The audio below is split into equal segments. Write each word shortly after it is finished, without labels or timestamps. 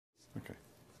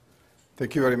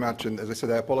Thank you very much. And as I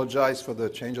said, I apologize for the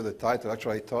change of the title.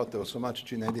 Actually, I thought there was so much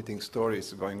gene editing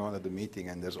stories going on at the meeting,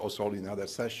 and there's also another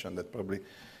session that probably,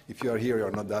 if you are here,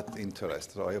 you're not that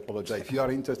interested. So I apologize. If you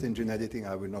are interested in gene editing,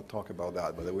 I will not talk about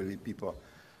that, but there will be people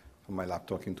from my lab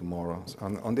talking tomorrow.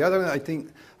 On the other hand, I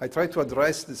think I try to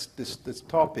address this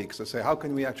topic. So say, how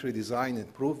can we actually design a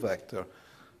proof vector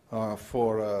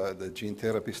for the gene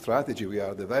therapy strategy we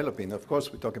are developing? Of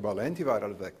course, we talk about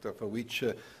antiviral vector, for which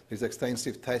there's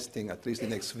extensive testing, at least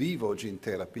in ex vivo gene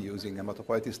therapy, using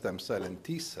hematopoietic stem cell and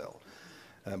T cell.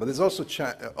 But there's also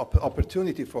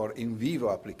opportunity for in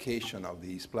vivo application of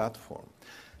these platforms.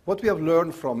 What we have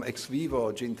learned from ex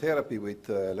vivo gene therapy with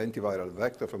lentiviral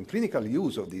vector, from clinical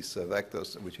use of these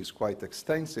vectors, which is quite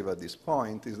extensive at this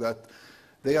point, is that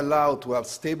they allow to have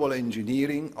stable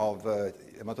engineering of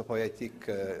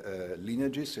hematopoietic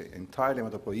lineages, entire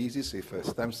hematopoiesis, if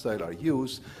stem cells are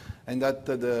used, and that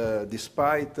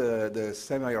despite the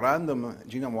semi-random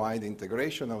genome-wide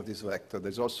integration of this vector,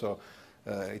 there's also,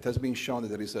 it has been shown that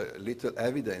there is little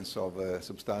evidence of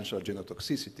substantial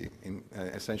genotoxicity,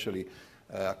 essentially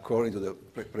according to the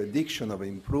prediction of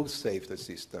improved safety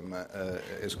system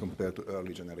as compared to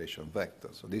early generation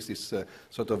vectors. So this is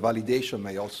sort of validation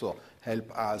may also help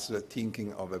us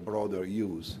thinking of a broader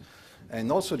use.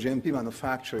 And also GMP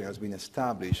manufacturing has been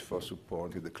established for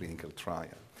supporting the clinical trial.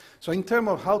 So in terms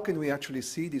of how can we actually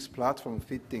see this platform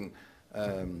fitting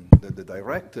the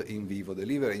direct in vivo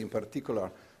delivery, in particular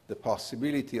the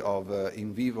possibility of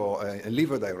in vivo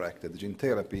liver-directed gene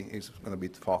therapy is going to be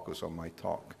the focus of my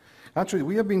talk. Actually,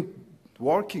 we have been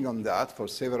working on that for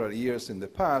several years in the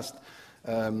past.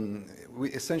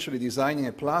 We essentially designing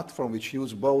a platform which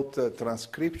uses both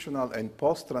transcriptional and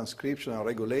post-transcriptional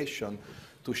regulation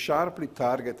to sharply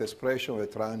target expression of a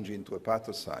transgene to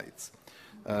hepatocytes.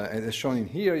 And as shown in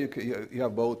here, you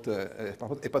have both a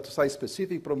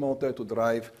hepatocyte-specific promoter to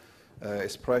drive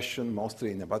expression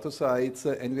mostly in hepatocytes,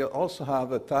 and we also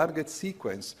have a target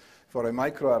sequence for a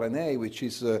microRNA which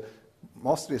is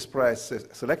mostly expressed,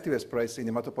 selectively expressed in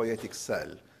hematopoietic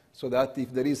cell, so that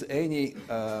if there is any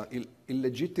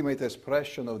illegitimate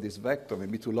expression of this vector,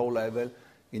 maybe to low level,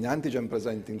 in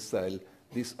antigen-presenting cell,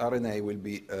 this RNA will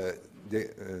be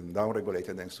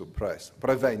downregulated and suppressed,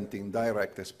 preventing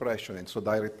direct expression and so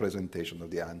direct presentation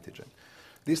of the antigen.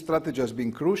 This strategy has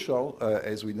been crucial,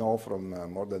 as we know from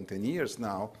more than 10 years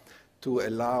now, to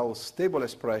allow stable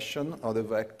expression of the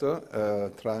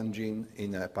vector transgene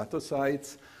in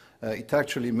hepatocytes. It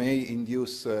actually may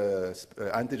induce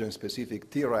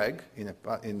antigen-specific Treg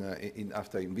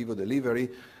after in vivo delivery,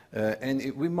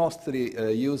 and we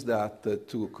mostly use that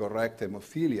to correct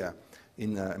hemophilia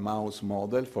in a mouse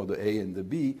model for the A and the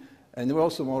B. And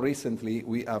also more recently,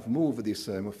 we have moved this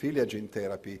hemophilia gene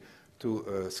therapy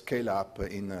to scale up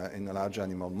in a large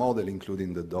animal model,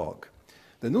 including the dog.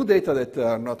 The new data that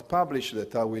are not published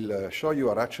that I will show you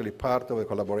are actually part of a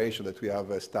collaboration that we have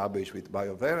established with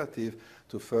Bioverative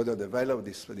to further develop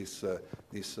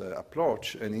this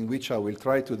approach, and in which I will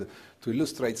try to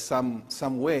illustrate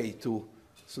some way to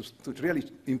really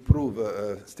improve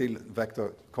still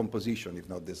vector composition, if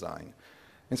not design.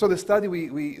 And so the study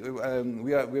we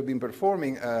have been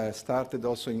performing started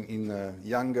also in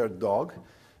younger dog.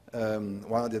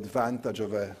 One of the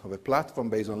advantages of a platform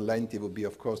based on lenti would be,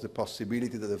 of course, the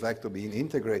possibility that the vector being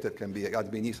integrated can be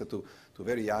administered to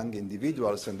very young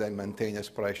individuals and then maintain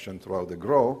expression throughout the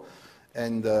growth.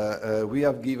 And we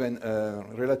have given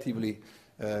relatively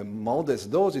modest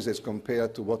doses as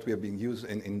compared to what we have been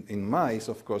using in mice,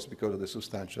 of course, because of the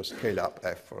substantial scale-up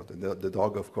effort. And the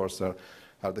dog, of course,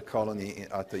 are the colony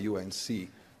at the UNC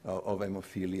of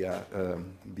hemophilia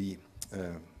B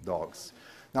dogs.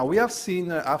 Now, we have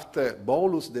seen after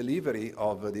bolus delivery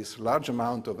of this large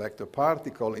amount of vector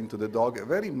particle into the dog, a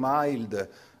very mild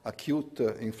acute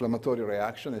inflammatory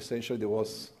reaction. Essentially, there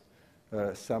was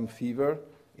some fever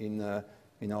in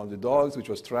all the dogs, which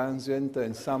was transient,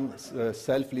 and some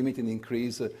self-limiting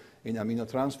increase in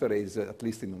aminotransferase, at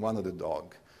least in one of the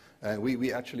dogs.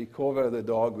 We actually cover the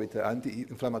dog with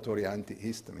anti-inflammatory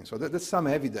antihistamine. So there's some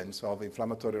evidence of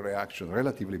inflammatory reaction,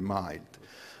 relatively mild.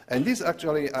 And this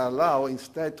actually allows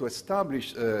instead to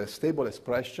establish stable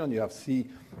expression. You have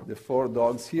the 4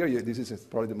 dogs here. This is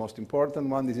probably the most important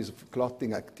one. This is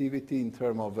clotting activity in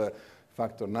terms of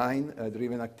factor 9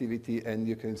 driven activity. And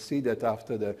you can see that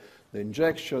after the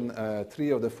injection, 3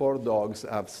 of the 4 dogs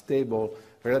have stable,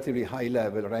 relatively high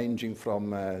level, ranging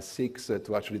from 6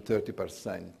 to actually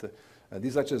 30%.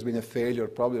 This actually has been a failure,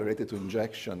 probably related to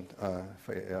injection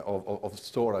of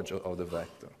storage of the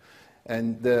vector.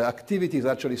 And the activity is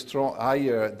actually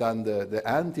higher than the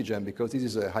antigen, because this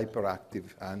is a hyperactive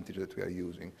antigen that we are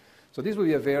using. So this will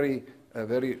be a very a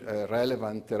very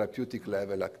relevant therapeutic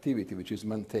level activity, which is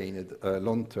maintained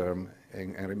long-term.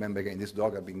 And remember, again, this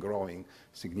dog has been growing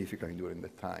significantly during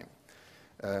that time.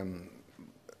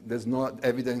 There's no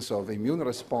evidence of immune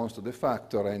response to the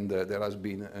factor, and there has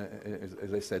been,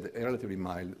 as I said, a relatively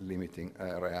mild limiting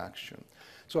reaction.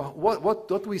 So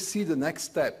what we see the next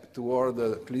step toward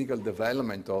the clinical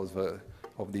development of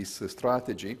this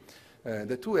strategy?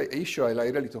 The two issues I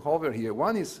like really to cover here.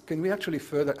 One is, can we actually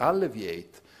further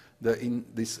alleviate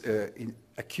this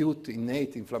acute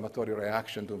innate inflammatory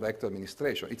reaction to vector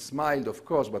administration? It's mild, of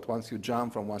course, but once you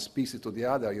jump from one species to the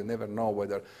other, you never know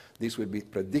whether this will be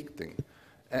predicting.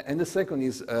 And the second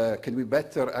is, can we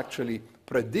better actually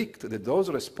predict the dose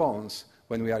response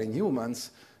when we are in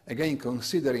humans, again,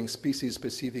 considering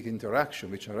species-specific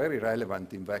interaction, which are very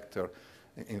relevant in vector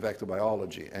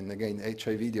biology. And again,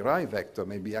 HIV-derived vector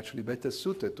may be actually better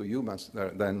suited to humans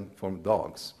than for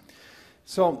dogs.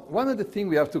 So one of the things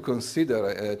we have to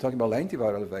consider, talking about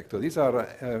antiviral vector, these are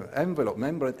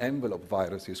membrane envelope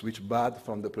viruses, which bud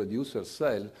from the producer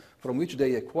cell, from which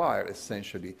they acquire,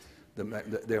 essentially,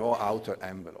 the whole outer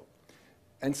envelope.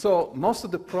 And so most of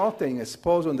the protein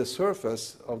exposed on the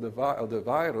surface of the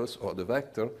virus or the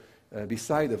vector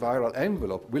beside the viral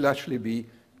envelope will actually be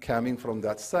coming from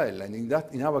that cell. And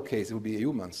in our case, it will be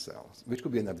human cells, which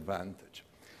could be an advantage.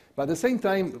 But at the same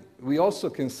time, we also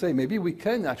can say maybe we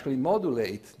can actually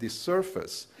modulate this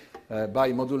surface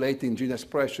by modulating gene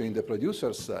expression in the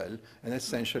producer cell and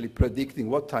essentially predicting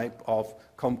what type of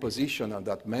composition of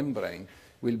that membrane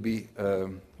will be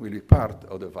part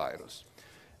of the virus.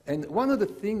 And one of the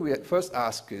things we first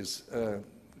ask is,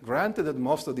 granted that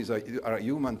most of these are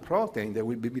human protein, they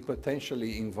will be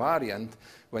potentially invariant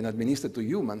when administered to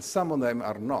humans. Some of them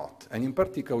are not. And in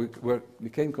particular, we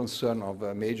became concerned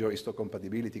of major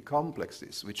histocompatibility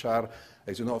complexes, which are,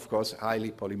 as you know, of course,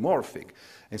 highly polymorphic.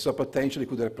 And so potentially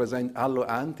could represent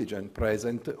alloantigen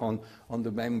present on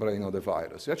the membrane of the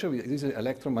virus. Actually, this is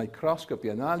electron microscopy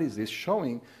analysis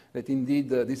showing that indeed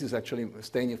this is actually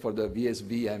staining for the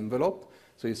VSV envelope.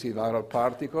 So you see viral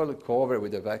particle covered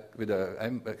with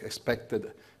the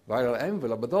expected viral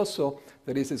envelope, but also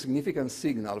there is a significant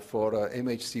signal for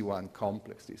MHC1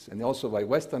 complexes. And also by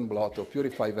Western blot or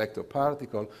purified vector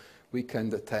particle, we can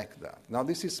detect that. Now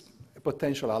this is a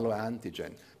potential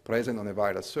alloantigen present on a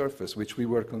viral surface, which we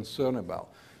were concerned about.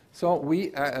 So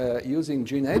we, using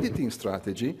gene editing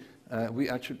strategy, we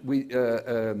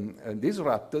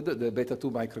disrupted the beta-2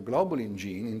 microglobulin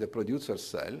gene in the producer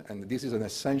cell, and this is an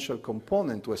essential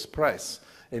component to express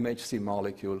MHC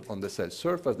molecule on the cell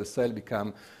surface. The cell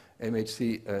become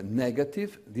MHC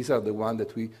negative. These are the ones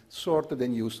that we sorted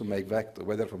and used to make vector,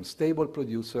 whether from stable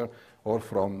producer or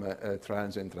from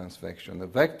transient transfection. The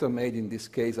vector made in this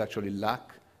case actually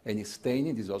lack any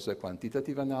staining. This is also a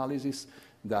quantitative analysis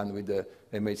done with the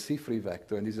MHC-free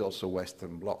vector, and this is also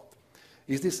Western blot.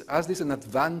 Has this an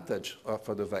advantage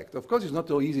for the vector? Of course, it's not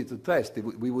so easy to test.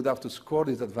 We would have to score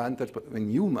this advantage in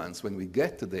humans when we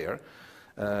get there.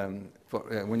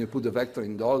 When you put the vector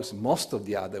in dogs, most of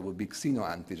the other would be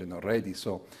xenoantigen already.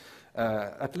 So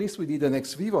at least we did an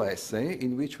ex vivo assay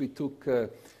in which we took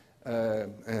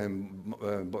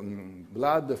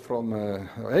blood from a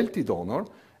healthy donor,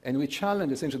 and we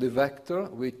challenged essentially the vector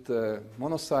with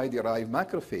monocyte-derived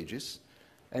macrophages.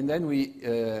 And then we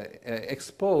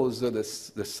expose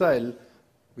the cell,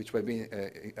 which will be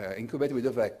incubated with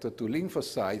the vector, to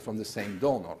lymphocyte from the same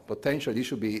donor. Potentially, this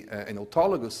should be an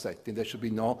autologous setting. There should be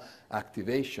no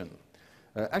activation.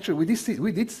 Actually,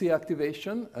 we did see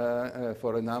activation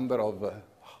for a number of,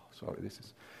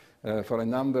 for a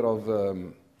number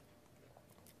of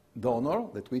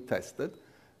donors that we tested.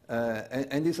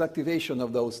 And this activation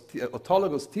of those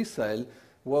autologous T cells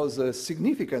was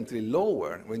significantly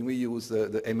lower when we use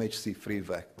the MHC-free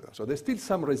vector. So there's still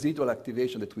some residual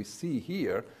activation that we see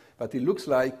here, but it looks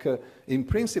like, in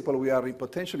principle, we are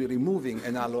potentially removing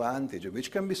an alloantigen,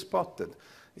 which can be spotted.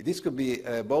 This could be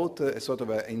both a sort of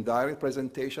an indirect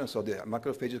presentation, so the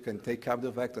macrophages can take up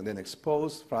the vector and then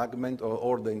expose, fragment,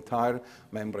 or the entire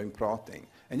membrane protein.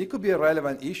 And it could be a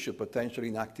relevant issue, potentially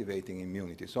in activating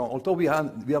immunity. So although we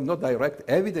have no direct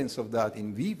evidence of that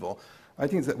in vivo, I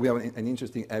think that we have an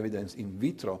interesting evidence in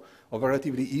vitro of a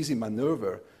relatively easy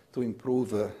maneuver to improve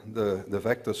the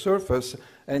vector surface.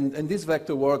 And this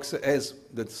vector works as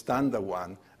the standard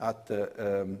one at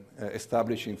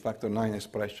establishing factor IX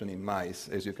expression in mice,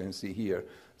 as you can see here.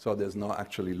 So there's no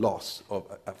actually loss of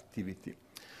activity.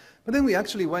 But then we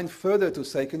actually went further to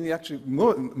say, can we actually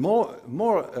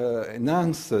more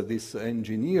enhance this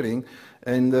engineering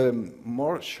and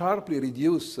more sharply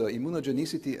reduce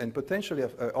immunogenicity and potentially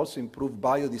also improve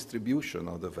biodistribution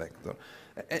of the vector?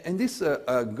 And this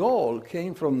goal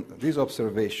came from this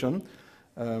observation.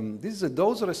 This is a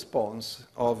dose response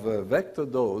of vector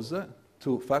dose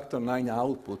to factor 9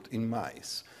 output in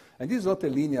mice. And this is not a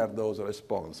linear dose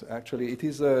response. Actually, it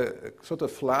is sort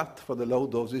of flat for the low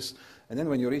doses, and then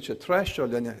when you reach a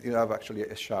threshold, then you have actually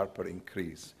a sharper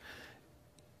increase.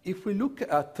 If we look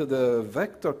at the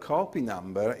vector copy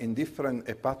number in different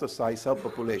hepatocyte cell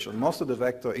populations, most of the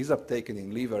vector is uptaken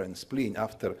in liver and spleen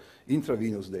after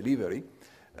intravenous delivery.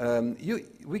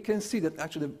 We can see that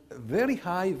actually a very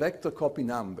high vector copy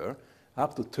number,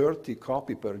 up to 30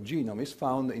 copy per genome, is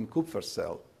found in Kupffer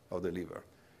cell of the liver.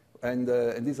 And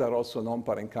these are also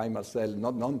non-parenchymal cell,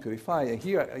 not non-purified. And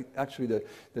here, actually,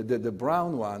 the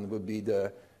brown one would be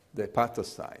the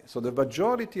hepatocyte. So the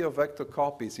majority of vector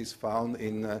copies is found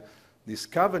in the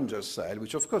scavenger cell,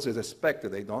 which of course is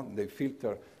expected. They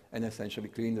filter and essentially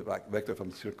clean the vector from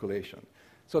the circulation.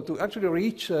 So to actually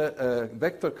reach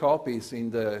vector copies in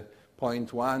the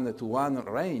 0.1 to 1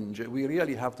 range, we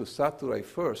really have to saturate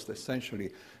first,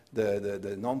 essentially,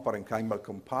 the non-parenchymal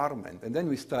compartment. And then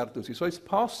we start to see. So it's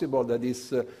possible that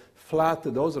this flat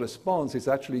dose response is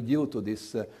actually due to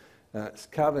this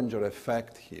scavenger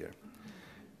effect here.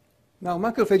 Now,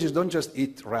 macrophages don't just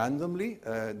eat randomly.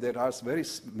 There are very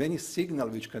many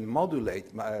signals which can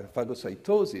modulate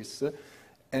phagocytosis.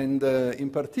 And in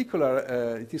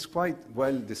particular, it is quite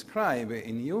well described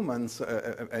in humans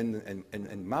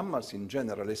and mammals in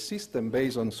general, a system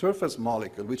based on surface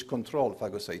molecules which control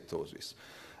phagocytosis.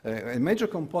 A major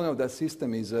component of that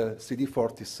system is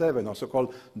CD47, also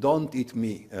called don't eat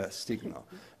me signal.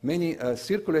 Many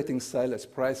circulating cells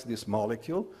express this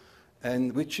molecule,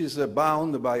 and which is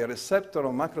bound by a receptor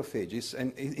on macrophages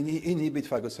and inhibit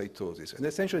phagocytosis. And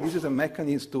essentially, this is a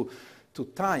mechanism to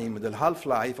time the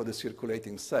half-life of the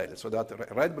circulating cell, so that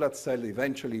red blood cell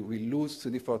eventually will lose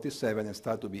CD47 and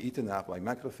start to be eaten up by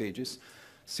macrophages.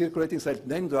 Circulating cells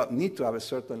then need to have a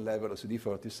certain level of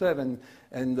CD47,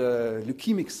 and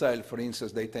leukemic cells, for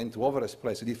instance, they tend to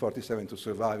overexpress CD47 to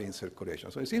survive in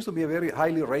circulation. So it seems to be a very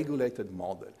highly regulated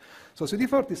model. So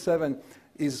CD47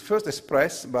 is first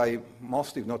expressed by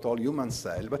most, if not all, human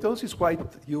cells, but also is quite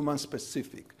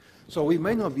human-specific. So we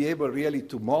may not be able really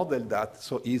to model that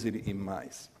so easily in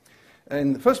mice.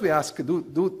 And first we ask,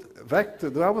 do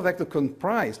our vector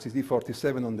comprise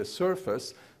CD47 on the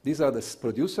surface? These are the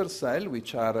producer cells,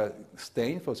 which are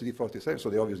stained for CD47, so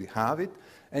they obviously have it.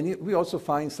 And we also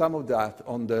find some of that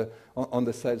on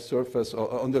the cell surface,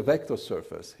 or on the vector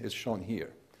surface, as shown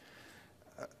here.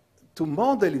 To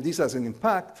model if this has an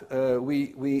impact,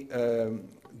 we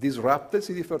disrupted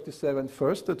CD47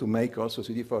 first to make also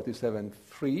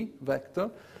CD47-free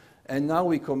vector. And now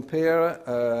we compare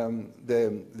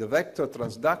the vector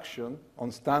transduction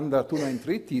on standard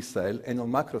 293 T cell and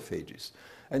on macrophages.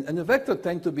 And the vector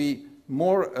tend to be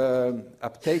more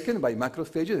uptaken by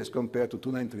macrophages as compared to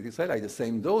 293 T cell at the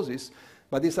same doses,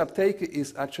 but this uptake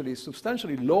is actually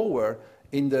substantially lower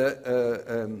in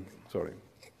the,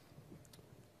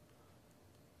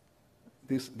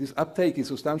 This uptake is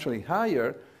substantially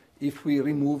higher if we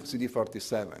remove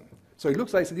CD47. So it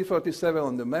looks like CD47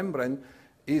 on the membrane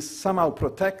is somehow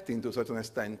protecting, to a certain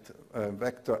extent,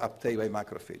 vector uptake by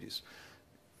macrophages.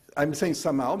 I'm saying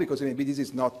somehow because maybe this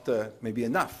is not maybe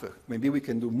enough. Maybe we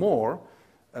can do more.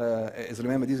 As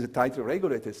remember, this is a tightly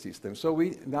regulated system. So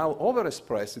we now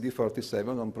overexpress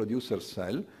CD47 on producer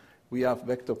cell. We have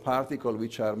vector particles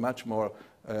which are much more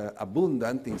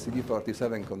abundant in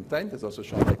CD47 content, as also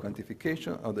shown by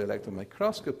quantification of the electron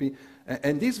microscopy.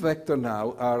 And these vectors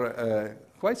now are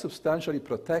quite substantially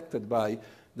protected by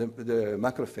the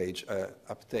macrophage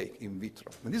uptake in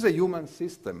vitro. And this is a human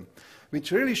system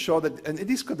which really showed that, and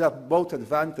this could have both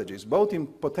advantages, both in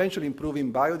potentially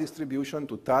improving biodistribution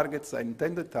to targets,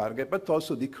 intended target, but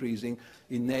also decreasing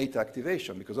innate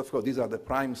activation, because of course these are the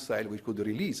prime cells which could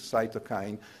release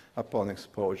cytokine upon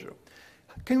exposure.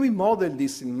 Can we model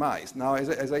this in mice? Now,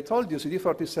 as I told you,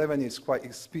 CD47 is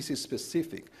quite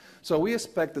species-specific. So we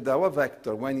expect that our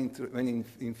vector, when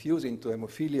infused into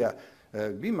hemophilia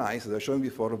B mice, as I showed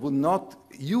before, would not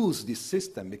use this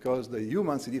system because the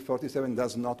human CD47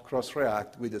 does not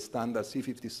cross-react with the standard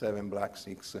C57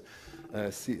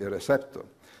 BRAC6 receptor.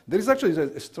 There is actually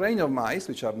a strain of mice,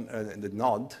 which are the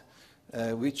NOD,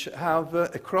 which have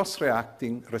a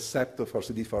cross-reacting receptor for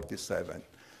CD47,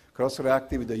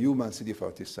 cross-reactive with the human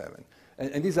CD47.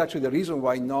 And this is actually the reason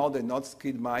why NOD and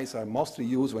NOD-skid mice are mostly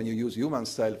used when you use human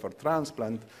cell for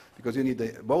transplant, because you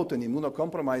need both an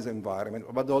immunocompromised environment,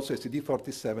 but also a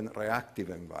CD47 reactive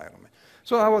environment.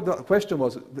 So our question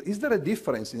was, is there a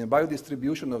difference in the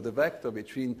biodistribution of the vector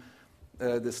between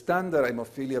the standard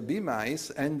hemophilia B mice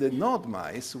and the NOD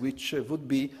mice, which would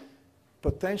be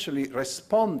potentially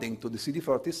responding to the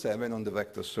CD47 on the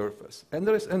vector surface.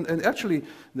 And actually,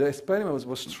 the experiment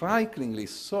was strikingly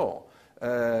so.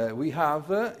 We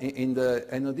have in the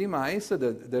NOD mice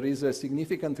there is a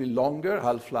significantly longer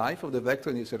half-life of the vector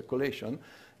in the circulation,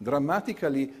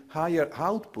 dramatically higher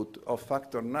output of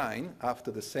factor 9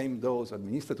 after the same dose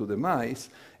administered to the mice.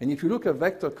 And if you look at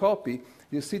vector copy,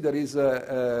 you see there is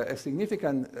a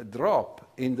significant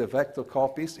drop in the vector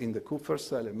copies in the Kupffer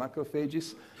cell and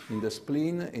macrophages, in the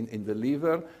spleen, in the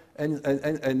liver, and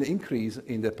an increase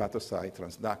in the hepatocyte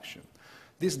transduction.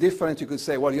 This difference, you could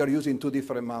say, well, you're using two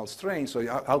different mouse strains, so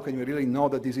how can you really know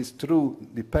that this is true,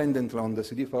 dependent on the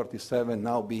CD47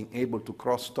 now being able to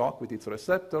cross-talk with its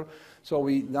receptor? So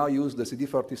we now use the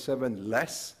CD47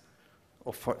 less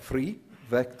of free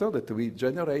vector that we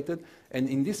generated, and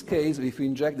in this case, if we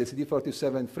inject the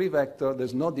CD47 free vector,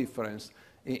 there's no difference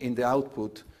in the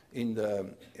output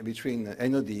between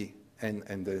NOD and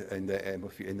the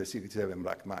CD47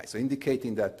 black mice, so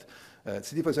indicating that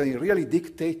CD47 is really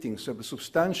dictating a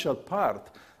substantial part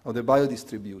of the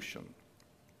biodistribution.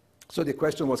 So the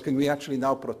question was, can we actually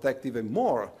now protect even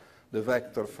more the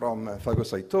vector from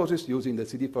phagocytosis using the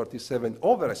CD47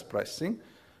 overexpressing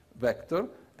vector?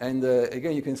 And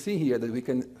again, you can see here that we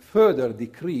can further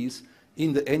decrease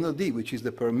in the NOD, which is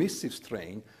the permissive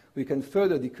strain, we can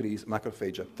further decrease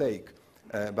macrophage uptake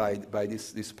by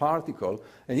this particle.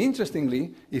 And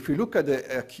interestingly, if you look at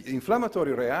the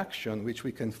inflammatory reaction, which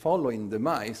we can follow in the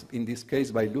mice, in this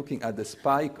case by looking at the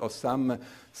spike of some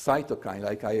cytokine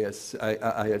like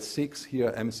IL-6,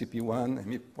 here MCP1,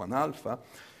 MIP1 alpha,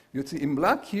 you see in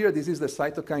black here, this is the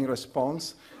cytokine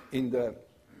response in the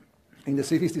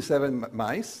C57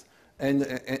 mice, and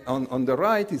on the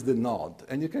right is the node.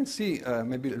 And you can see,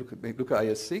 maybe look at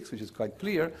IL-6, which is quite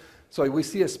clear. So we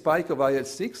see a spike of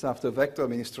IL-6 after vector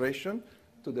administration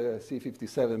to the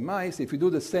C57 mice. If we do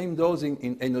the same dosing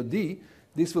in NOD,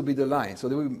 this will be the line. So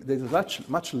there's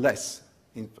much less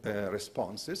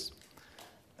responses.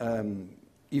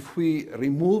 If we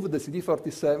remove the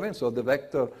CD47, so the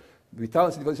vector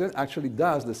without CD47 actually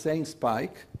does the same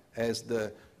spike as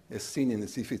seen in the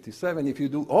C57. If you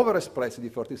do overexpress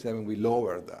CD47, we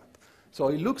lower that. So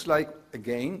it looks like,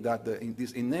 again, that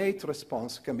this innate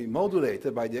response can be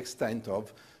modulated by the extent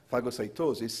of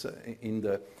phagocytosis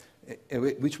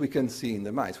which we can see in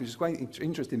the mice, which is quite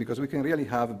interesting because we can really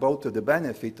have both the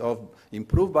benefit of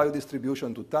improved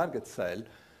biodistribution to target cell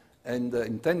and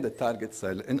intended target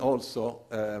cell, and also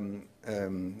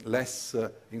less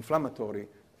inflammatory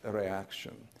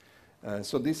reaction.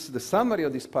 So the summary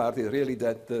of this part is really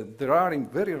that there are in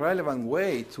very relevant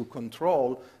way to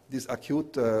control these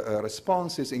acute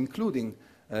responses, including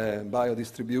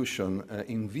biodistribution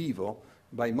in vivo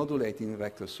by modulating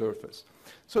vector surface.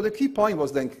 So the key point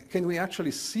was then, can we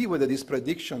actually see whether this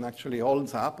prediction actually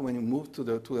holds up when you move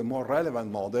to a more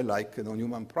relevant model like a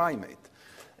non-human primate?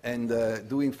 And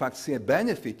do in fact see a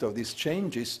benefit of these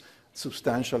changes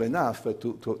substantial enough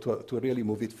to really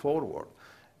move it forward?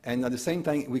 And at the same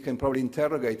time, we can probably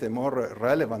interrogate a more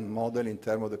relevant model in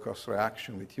terms of the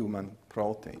cross-reaction with human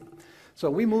protein.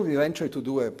 So we moved eventually to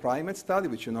do a primate study,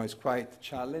 which you know is quite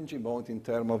challenging, both in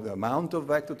terms of the amount of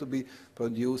vector to be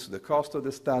produced, the cost of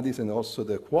the studies, and also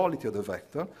the quality of the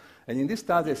vector. And in this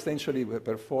study, essentially, we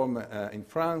perform in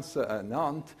France,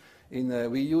 Nantes.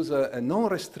 We use a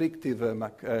non-restrictive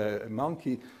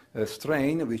monkey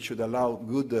strain, which should allow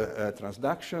good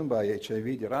transduction by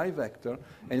HIV-derived vector,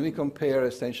 and we compare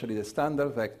essentially the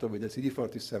standard vector with the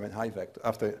CD47 high vector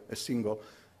after a single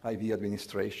IV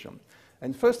administration.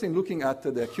 And first, in looking at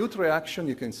the acute reaction,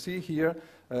 you can see here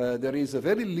there is a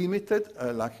very limited,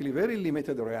 luckily very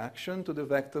limited reaction to the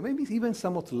vector, maybe even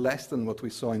somewhat less than what we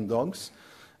saw in dogs.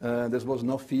 There was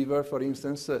no fever, for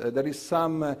instance. There is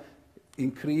some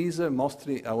increase,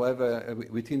 mostly, however,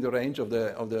 within the range of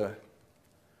the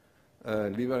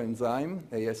liver enzyme,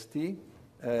 AST,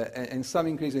 and some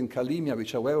increase in kalemia,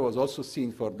 which, however, was also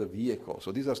seen for the vehicle.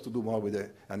 So this has to do more with the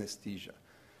anesthesia.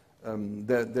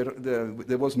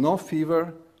 There was no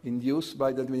fever induced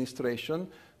by the administration.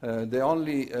 The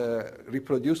only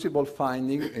reproducible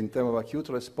finding in terms of acute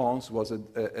response was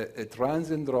a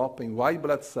transient drop in white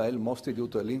blood cell, mostly due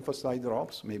to lymphocyte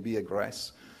drops, maybe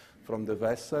egress from the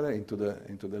vessel into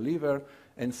the liver,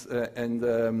 and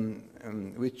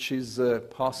which is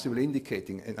possibly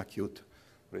indicating an acute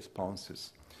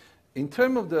responses. In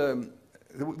terms of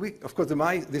of course,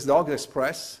 this dog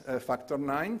express factor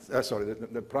 9,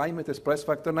 the primate express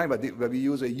factor 9, but we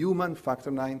use a human factor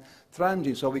 9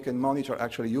 transgene, so we can monitor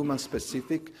actually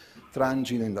human-specific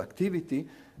transgene and activity.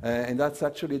 And that's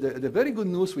actually the very good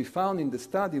news we found in the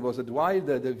study was that while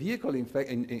the vehicle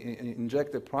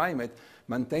injected primate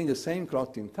maintained the same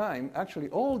clotting time, actually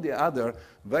all the other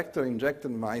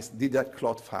vector-injected mice did that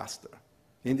clot faster,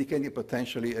 indicating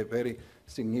potentially a very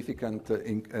significant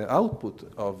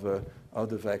output of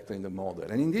the vector in the model.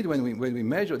 And indeed, when we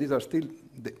measure, these are still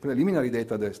the preliminary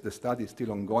data, the study is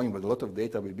still ongoing, but a lot of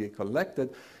data will be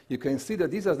collected. You can see that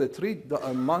these are the three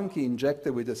monkey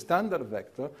injected with the standard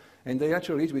vector, and they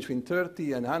actually reach between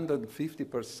 30 and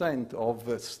 150%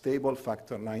 of stable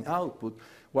factor 9 output,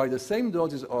 while the same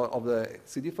doses of the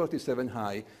CD47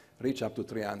 high reach up to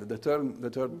 300. The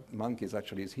third monkey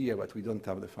is here, but we don't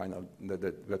have the final, we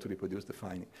have to reproduce the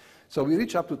finding. So we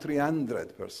reach up to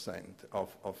 300%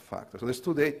 of factor. So there's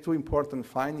two important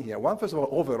findings here. One, first of all,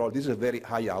 overall, this is a very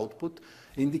high output,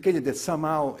 indicating that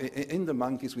somehow in the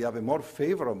monkeys we have a more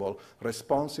favorable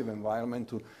responsive environment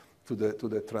to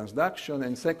the transduction.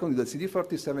 And secondly, the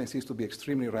CD47 seems to be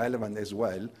extremely relevant as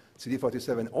well,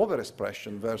 CD47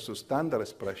 overexpression versus standard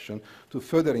expression to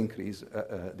further increase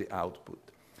the output.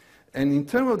 And in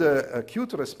terms of the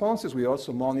acute responses, we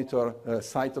also monitor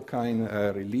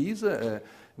cytokine release,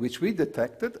 which we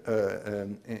detected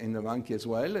in the monkey as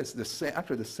well. It's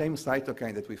actually the same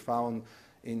cytokine that we found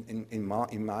in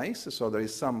mice, so there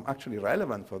is some actually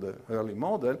relevant for the early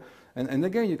model. And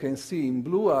again, you can see in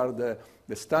blue are the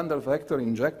standard vector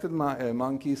injected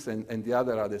monkeys, and the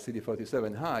other are the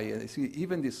CD47 high. And you see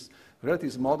even this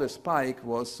relative modest spike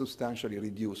was substantially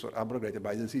reduced or abrogated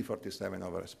by the CD47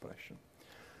 overexpression.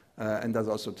 And that's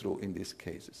also true in these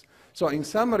cases. So in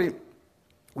summary,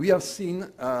 we have seen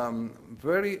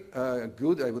very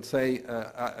good, I would say,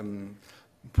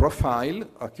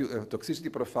 toxicity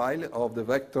profile of the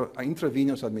vector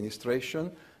intravenous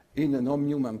administration in a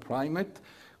non-human primate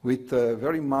with a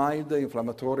very mild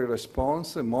inflammatory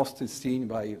response, mostly seen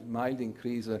by mild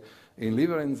increase in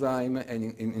liver enzyme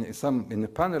and in a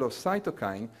panel of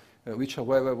cytokine, which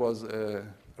however was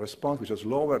response which was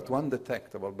lower to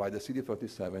undetectable by the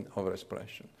CD47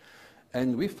 overexpression.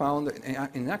 And we found,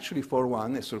 and actually for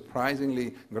one, a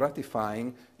surprisingly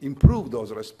gratifying improved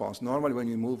dose response. Normally when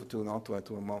you move to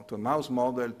a mouse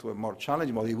model, to a more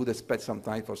challenging model, you would expect some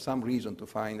time for some reason to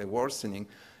find a worsening.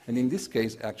 And in this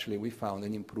case, actually, we found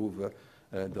an improved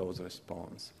dose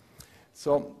response.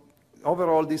 So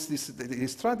overall, this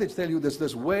strategy tells you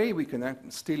there's way we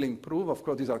can still improve. Of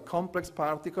course, these are complex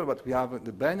particles, but we have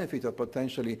the benefit of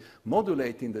potentially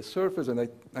modulating the surface. And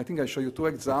I think I show you two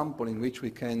examples in which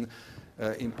we can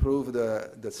improve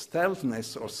the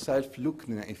stealthiness or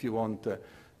self-looking, if you want,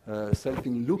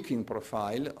 self-looking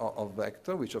profile of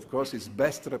vector, which of course is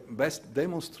best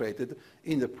demonstrated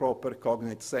in the proper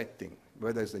cognate setting,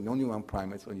 whether it's the non-human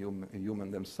primates or human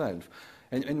themselves.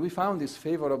 And we found this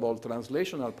favorable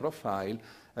translational profile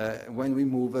when we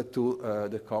move to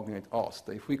the cognate host.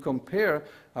 If we compare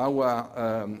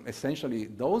our essentially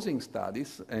dosing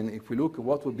studies, and if we look at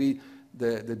what would be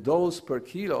the dose per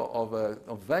kilo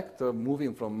of vector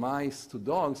moving from mice to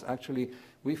dogs, actually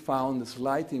we found a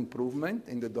slight improvement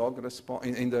in the dog response,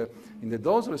 in the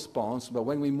dose response. But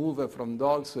when we move from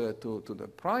dogs to the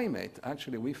primate,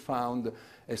 actually we found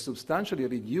a substantially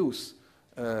reduced,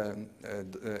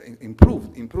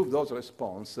 improved dose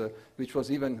response, which was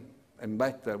even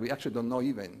better. We actually don't know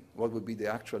even what would be the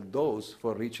actual dose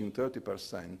for reaching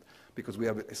 30%, because we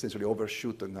have essentially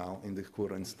overshot now in the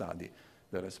current study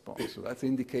the response. So that's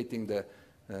indicating the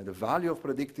value of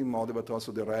predictive model, but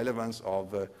also the relevance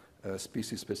of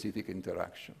species-specific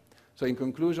interaction. So in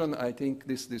conclusion, I think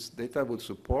this data would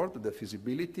support the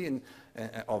feasibility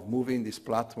of moving this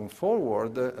platform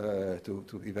forward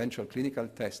to eventual clinical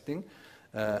testing,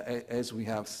 as we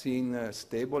have seen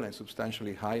stable and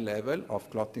substantially high level of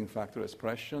clotting factor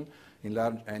expression in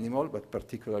large animal, but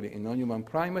particularly in non-human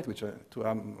primate, which to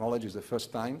our knowledge is the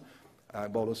first time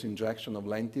bolus injection of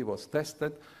lenti was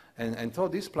tested. And so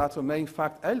this platform may in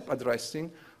fact help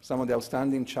addressing some of the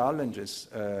outstanding challenges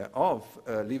of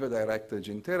liver-directed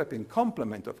gene therapy, in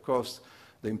complement, of course,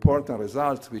 the important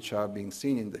results which are being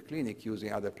seen in the clinic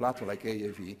using other platforms like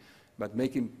AAV, but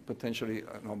making potentially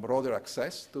broader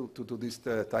access to this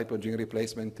type of gene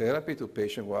replacement therapy to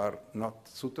patients who are not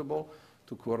suitable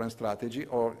to current strategy,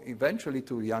 or eventually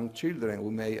to young children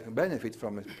who may benefit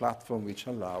from a platform which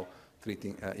allow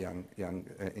treating young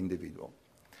individual.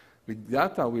 With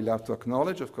that, I will have to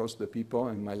acknowledge, of course, the people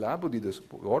in my lab who did this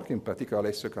work, in particular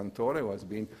Alessio Cantore, who has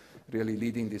been really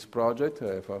leading this project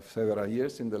for several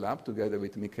years in the lab, together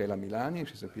with Michela Milani,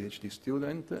 she's a PhD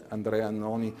student, Andrea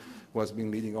Annoni, who has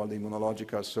been leading all the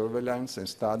immunological surveillance and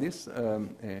studies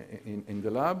in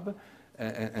the lab,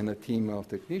 and a team of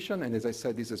technicians. And as I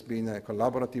said, this has been a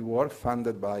collaborative work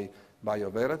funded by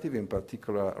Bioverative, in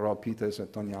particular Rob Peters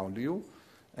and Tonyao Liu.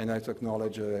 And I to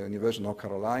acknowledge University of North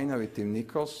Carolina with Tim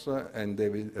Nichols and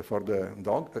David for the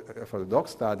dog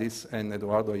studies, and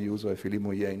Eduardo Ayuso and Philippe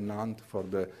Mouillet in Nantes for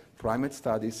the primate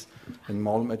studies, and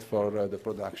Molmet for the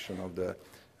production of the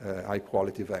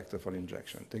high-quality vector for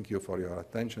injection. Thank you for your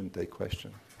attention. Take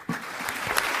questions.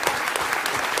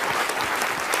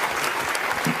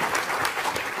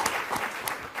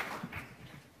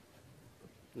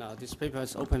 Now, this paper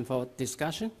is open for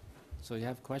discussion. So you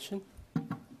have a question?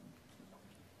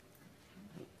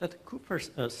 That Cooper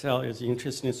cell is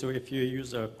interesting. So if you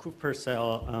use a Cooper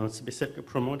cell specific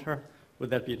promoter, would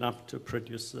that be enough to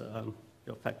produce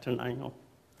your factor IX?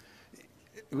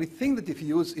 We think that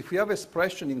if we have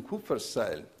expression in Cooper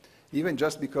cell, even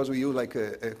just because we use like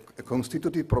a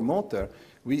constitutive promoter,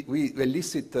 we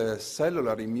elicit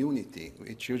cellular immunity,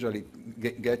 which usually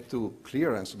get to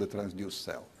clearance of the transduced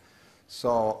cell.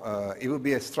 So it would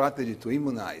be a strategy to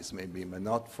immunize maybe, but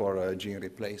not for gene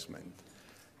replacement.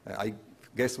 I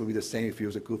guess it would be the same if you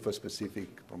use a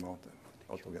Cooper-specific promoter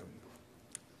altogether.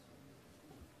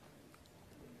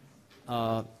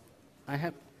 I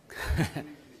have...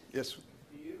 Yes?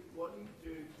 What do you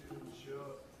do to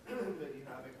ensure that you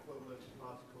have equivalent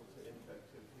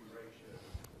particle-to-infectivity ratios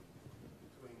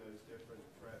between those different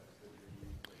threats that you're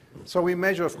using? So we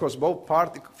measure, of course, both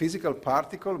physical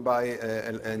particle by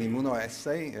an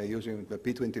immunoassay using the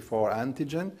P24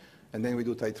 antigen, and then we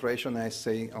do titration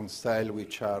assay on cell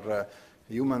which are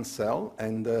human cell,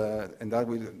 and that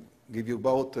will give you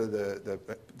both the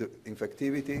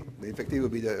infectivity. The infectivity will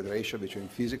be the ratio between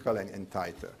physical and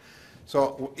titer.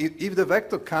 So if the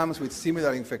vector comes with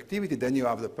similar infectivity, then you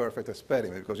have the perfect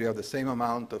experiment, because you have the same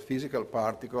amount of physical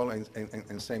particle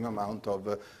and same amount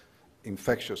of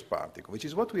infectious particle, which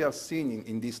is what we have seen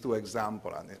in these two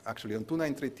examples. And actually, on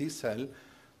 293 T cell,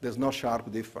 there's no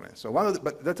sharp difference. So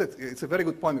it's a very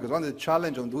good point, because one of the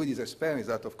challenges on doing these experiments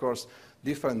is that, of course,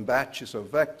 different batches of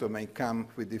vector may come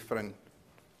with different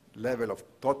level of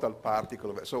total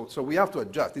particle. So we have to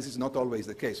adjust. This is not always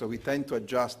the case. So we tend to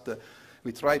adjust.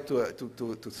 We try to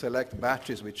select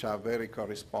batches which have very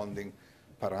corresponding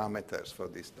parameters for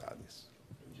these studies.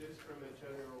 And just from a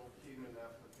general human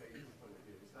application point of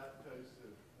view, is that dose of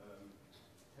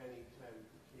 10E10 per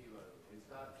kilo, is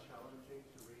that challenging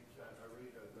to reach? I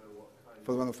really don't know what kind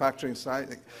for the manufacturing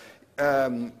side.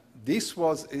 This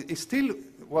was, it's still,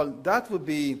 well, that would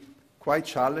be quite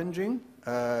challenging.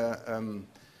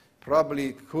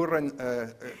 Probably current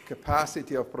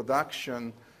capacity of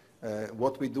production,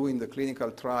 what we do in the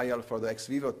clinical trial for the ex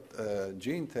vivo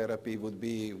gene therapy would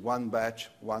be one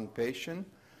batch, one patient.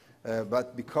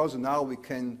 But because now we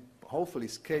can hopefully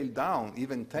scale down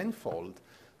even tenfold,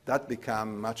 that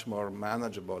becomes much more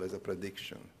manageable as a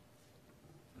prediction.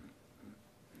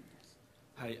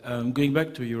 Hi, going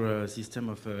back to your system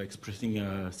of expressing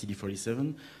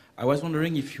CD47, I was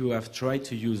wondering if you have tried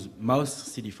to use mouse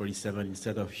CD47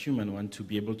 instead of human one to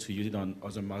be able to use it on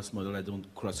other mouse models that don't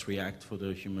cross-react for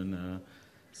the human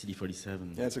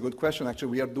CD47. Yeah, it's a good question. Actually,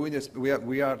 we are doing this. The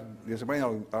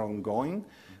experiments are ongoing.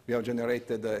 We have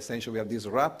generated, essentially, we have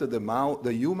disrupted the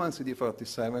human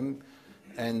CD47,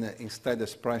 and instead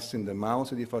expressing the mouse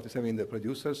CD47 in the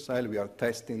producer cell, we are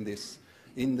testing this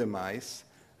in the mice.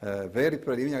 Very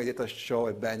preliminary data show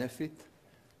a benefit.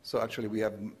 So actually, we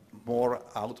have more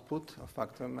output of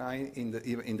factor IX in the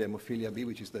hemophilia B,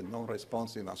 which is the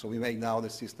non-responsive mouse. So we make now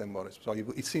the system more responsive.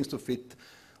 So it seems to fit,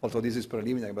 although this is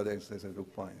preliminary, but there's a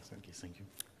good point. Thank you.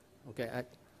 Okay,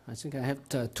 I think I have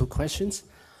two questions.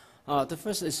 The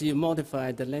first is you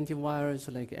modify the lentivirus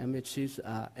like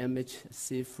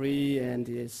MHC3 and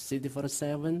the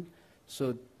CD47.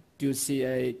 So do you see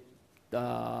a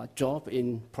drop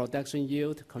in production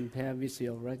yield compared with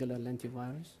your regular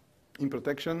lentivirus? In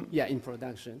protection? Yeah, in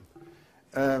production.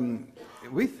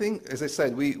 We think, as I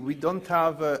said, we don't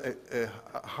have a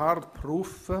hard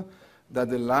proof that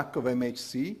the lack of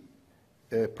MHC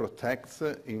protects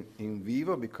in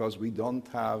vivo, because we don't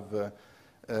have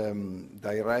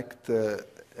direct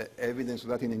evidence of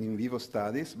that in vivo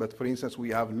studies. But for instance, we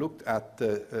have looked at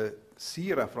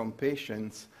sera from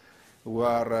patients who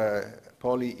are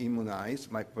polyimmunized,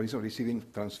 for instance, receiving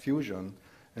transfusion.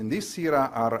 And these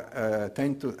sera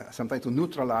tend to sometimes to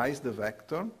neutralize the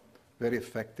vector very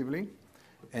effectively.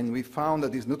 And we found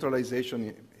that this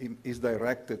neutralization is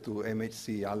directed to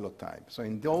MHC allotype. So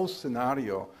in those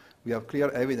scenarios, we have clear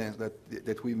evidence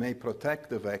that we may protect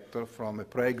the vector from a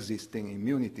pre-existing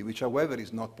immunity, which, however,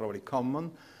 is not probably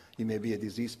common. It may be a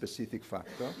disease-specific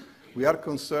factor. We are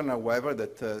concerned, however,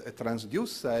 that a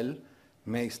transduced cell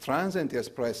may transiently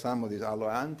express some of this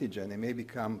alloantigen and may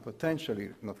become potentially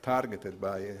not targeted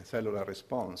by a cellular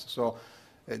response. So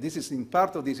This is, in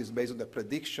part of this is based on the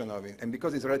prediction of it, and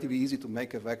because it's relatively easy to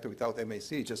make a vector without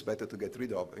MAC, it's just better to get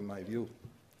rid of, in my view.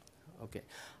 Okay.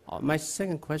 My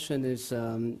second question is,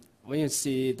 when you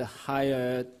see the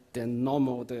higher than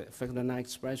normal the factor IX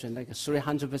expression, like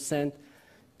 300%,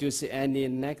 do you see any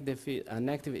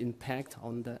negative impact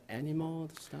on the animal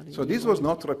study? So this was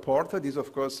not reported. This,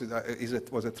 of course,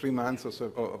 was a 3 months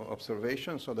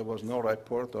observation, so there was no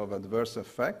report of adverse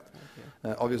effect.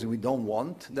 Okay. Obviously, we don't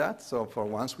want that, so for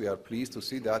once we are pleased to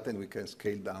see that, and we can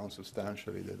scale down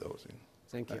substantially the dosing.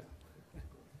 Thank you.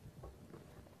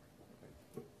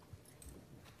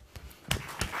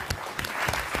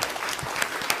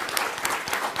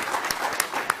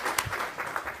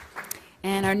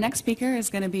 And our next speaker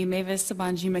is going to be Mavis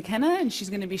Sabanji McKenna, and she's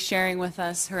going to be sharing with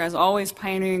us her, as always,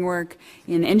 pioneering work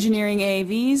in engineering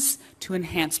AAVs to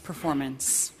enhance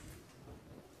performance.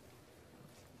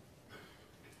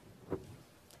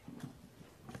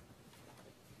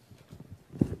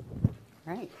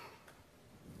 All right.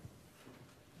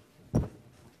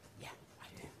 Yeah, I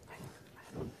do.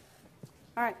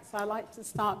 All right, so I'd like to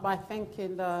start by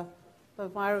thanking the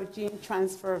Viral Gene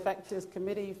Transfer Vectors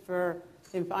Committee for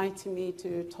inviting me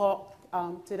to talk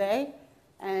today.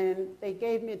 And they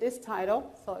gave me this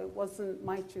title, so it wasn't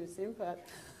my choosing, but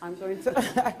I'm going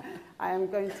to, I am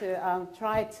going to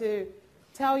try to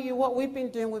tell you what we've been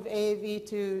doing with AAV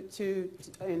to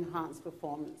enhance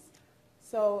performance.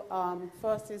 So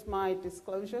first is my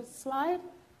disclosure slide.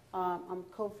 I'm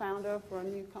co-founder for a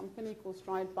new company called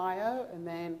Stride Bio, and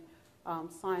then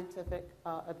scientific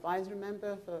advisory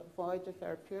member for Voyager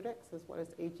Therapeutics, as well as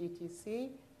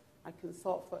AGTC. I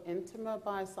consult for Intima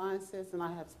Biosciences, and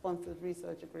I have sponsored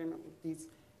research agreement with these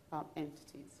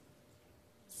entities.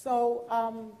 So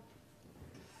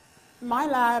my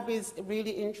lab is really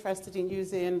interested in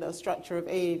using the structure of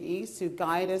AAVs to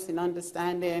guide us in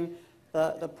understanding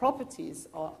the properties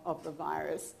of the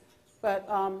virus. But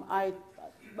I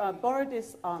borrowed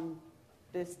this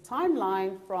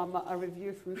timeline from a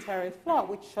review from Terry Flock,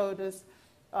 which showed us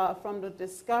from the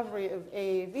discovery of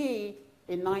AAV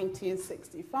in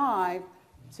 1965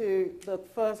 to the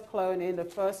first cloning, the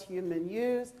first human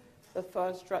use, the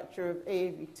first structure of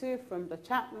AAV2 from the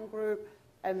Chapman group,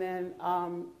 and then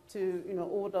to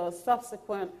all the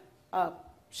subsequent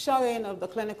showing of the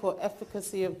clinical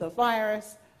efficacy of the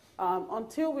virus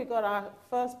until we got our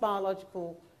first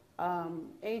biological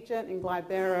agent in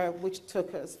Glibera, which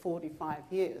took us 45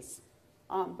 years.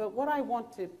 But what I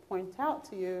want to point out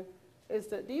to you is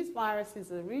that these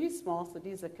viruses are really small, so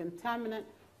these are contaminant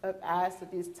of as, so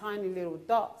these tiny little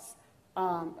dots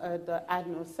are the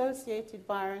adeno-associated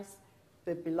virus.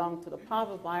 They belong to the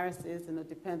parvoviruses in the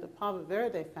dependent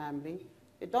parvoviridae family.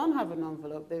 They don't have an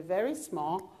envelope. They're very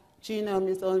small. Genome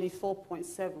is only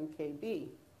 4.7 kb,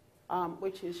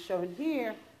 which is shown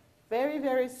here. Very,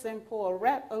 very simple, a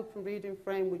rep open reading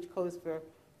frame which codes for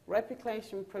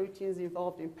replication proteins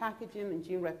involved in packaging and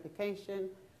gene replication,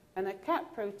 and a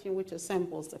cap protein which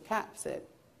assembles the capsid.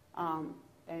 And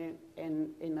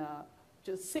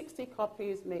just 60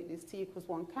 copies make this T equals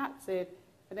 1 capsid.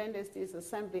 And then there's this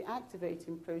assembly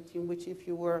activating protein, which if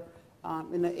you were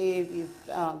in the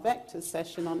AAV vector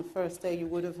session on the first day, you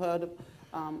would have heard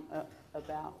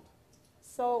about.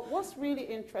 So what's really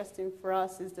interesting for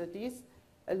us is that these,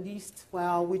 at least,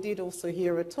 well, we did also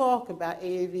hear a talk about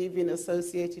AAV being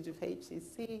associated with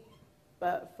HCC.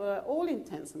 But for all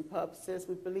intents and purposes,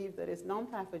 we believe that it's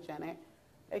non-pathogenic.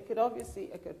 It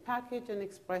could package and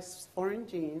express foreign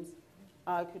genes.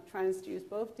 It could transduce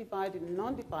both divided and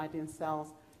non-dividing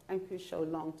cells, and could show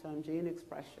long-term gene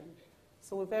expression.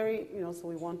 So we're very, so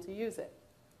we want to use it.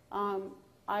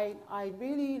 I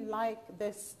really like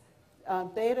this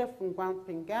data from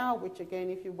Guangping Gao, which again,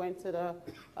 if you went to the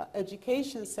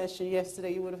education session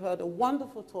yesterday, you would have heard a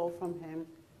wonderful talk from him,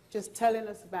 just telling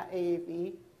us about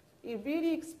AAV. It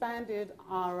really expanded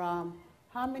our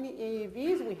how many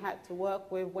AAVs we had to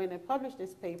work with when they published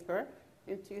this paper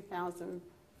in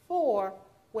 2004,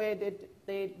 where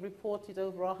they reported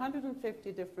over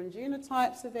 150 different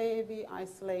genotypes of AAV,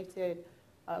 isolated,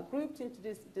 grouped into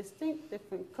distinct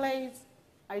different clades.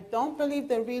 I don't believe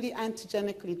they're really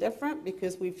antigenically different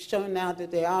because we've shown now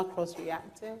that they are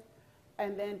cross-reactive,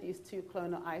 and then these 2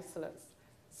 clonal isolates.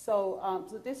 So,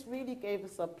 so this really gave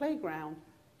us a playground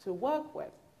to work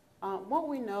with. What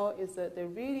we know is that they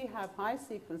really have high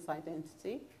sequence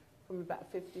identity from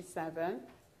about 57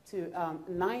 to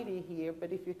 90 here,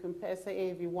 but if you compare, say,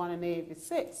 AAV1 and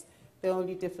AAV6, they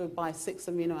only differ by 6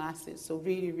 amino acids, so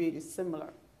really, really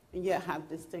similar, and yet have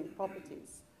distinct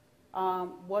properties.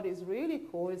 What is really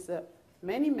cool is that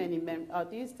many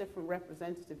these different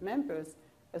representative members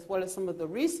as well as some of the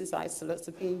rhesus isolates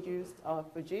are being used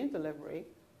for gene delivery.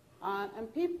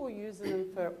 And people using them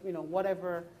for,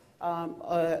 whatever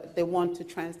they want to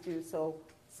transduce. So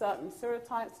certain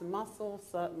serotypes in muscle,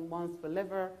 certain ones for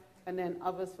liver, and then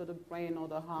others for the brain or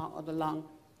the heart or the lung.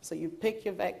 So you pick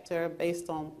your vector based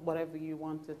on whatever you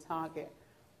want to target.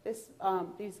 These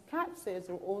capsids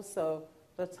are also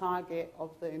the target of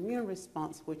the immune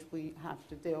response, which we have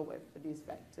to deal with for these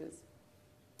vectors.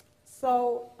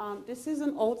 So this is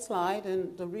an old slide,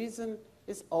 and the reason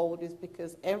it's old is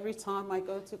because every time I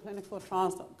go to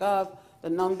clinicaltrials.gov, the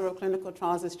number of clinical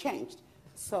trials has changed.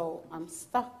 So I'm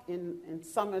stuck in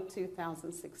summer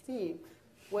 2016,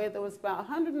 where there was about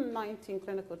 119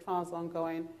 clinical trials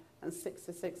ongoing, and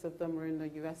 66 of them were in the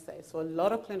USA. So a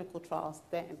lot of clinical trials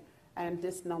then. And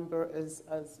this number has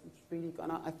really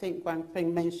gone up. I think Wang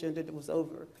Peng mentioned that it was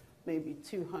over maybe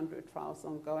 200 trials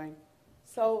ongoing.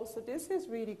 So this is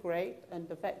really great, and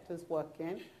the vector's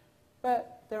working,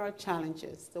 but there are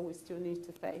challenges that we still need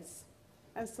to face.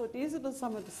 And so these are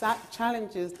some of the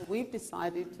challenges that we've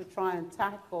decided to try and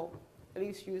tackle, at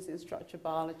least using structural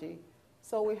biology.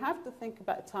 So we have to think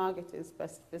about targeted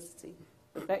specificity.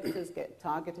 The vectors get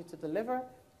targeted to the liver.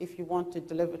 If you want to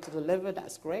deliver to the liver,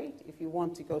 that's great. If you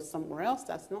want to go somewhere else,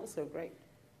 that's not so great.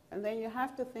 And then you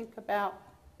have to think about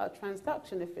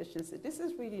transduction efficiency. This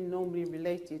is really normally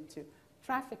related to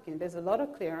trafficking. There's a lot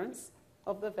of clearance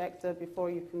of the vector before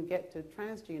you can get to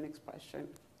transgene expression.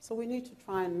 So we need to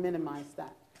try and minimize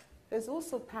that. There's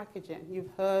also packaging. You've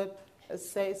heard us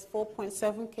say it's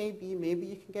 4.7 kb, maybe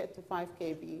you can get to 5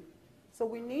 kb. So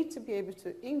we need to be able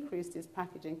to increase this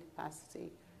packaging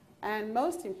capacity. And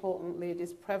most importantly,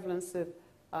 this prevalence of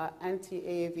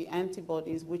anti-AAV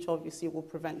antibodies, which obviously will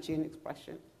prevent gene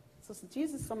expression. So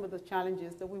these are some of the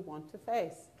challenges that we want to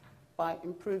face by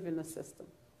improving the system.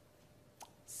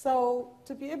 So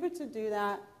to be able to do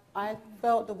that, I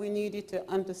felt that we needed to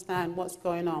understand what's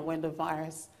going on when the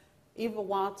virus, either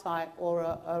wild type or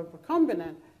a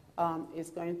recombinant, is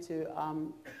going to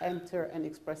enter and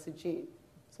express a gene.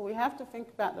 So we have to think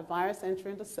about the virus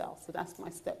entering the cell. So that's my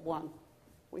step one.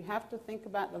 We have to think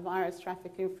about the virus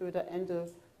trafficking through the end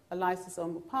of a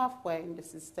lysosomal pathway, and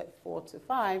this is step 4 to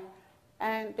 5.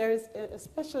 And there is a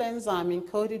special enzyme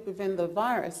encoded within the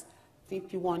virus,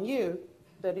 VP1U,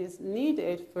 that is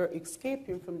needed for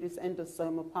escaping from this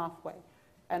endosomal pathway.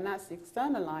 And that's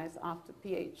externalized after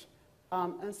pH.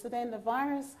 And so then the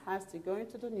virus has to go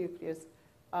into the nucleus,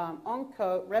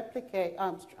 encode, replicate,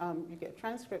 you get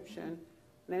transcription,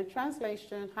 and then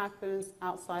translation happens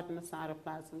outside in the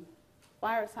cytoplasm.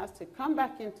 Virus has to come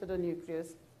back into the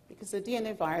nucleus because the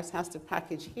DNA virus has to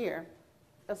package here,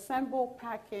 assemble,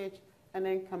 package, and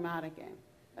then come out again.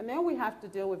 And then we have to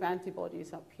deal with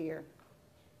antibodies up here.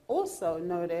 Also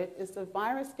noted is the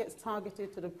virus gets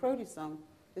targeted to the proteasome.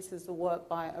 This is the work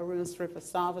by Arun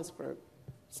Srivastava's group.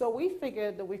 So we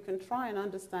figured that we can try and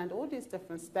understand all these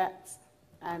different steps,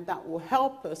 and that will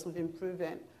help us with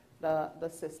improving the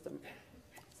system.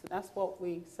 So that's what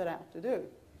we set out to do.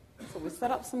 So we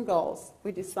set up some goals.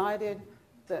 We decided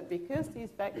that because these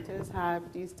vectors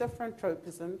have these different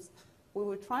tropisms, we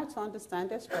would try to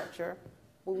understand their structure.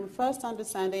 We would first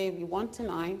understand AAV1 to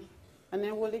 9, and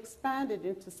then we'll expand it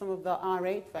into some of the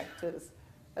R8 vectors,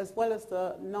 as well as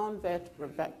the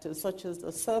non-vertebrate vectors, such as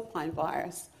the serpine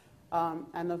virus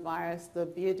and the virus, the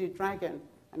bearded dragon.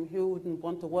 I mean, who wouldn't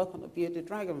want to work on the bearded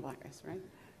dragon virus, right?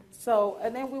 So,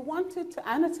 and then we wanted to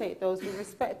annotate those with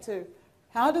respect to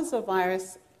how does the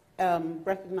virus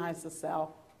recognize the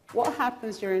cell, what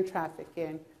happens during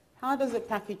trafficking, how does it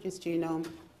package its genome,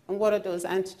 and what are those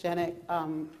antigenic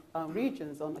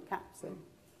regions on the capsid.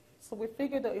 So we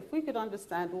figured that if we could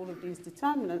understand all of these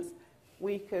determinants,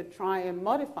 we could try and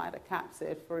modify the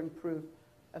capsid for improved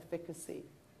efficacy.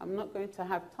 I'm not going to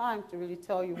have time to really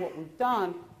tell you what we've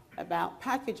done about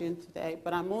packaging today,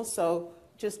 but I'm also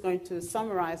just going to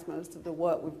summarize most of the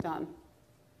work we've done.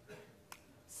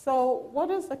 So what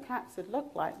does the capsid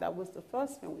look like? That was the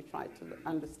first thing we tried to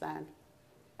understand.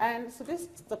 And so this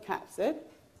is the capsid,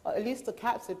 or at least the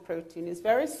capsid protein is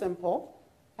very simple.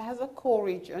 It has a core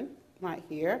region right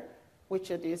here,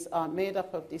 which is made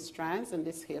up of these strands and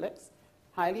this helix,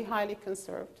 highly, highly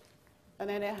conserved. And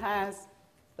then it has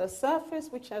the surface,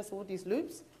 which has all these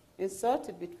loops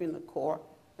inserted between the core.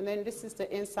 And then this is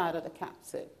the inside of the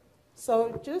capsid.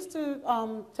 So just to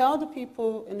tell the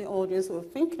people in the audience who are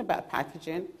thinking about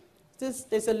packaging,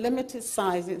 there's a limited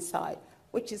size inside,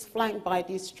 which is flanked by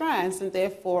these strands, and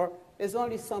therefore there's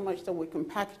only so much that we can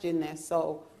package in there.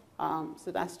 So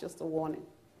that's just a warning.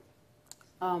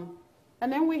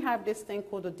 And then we have this thing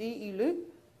called the DE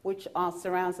loop, which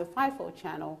surrounds the 5-fold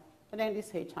channel, and then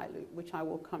this HI loop, which I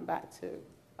will come back to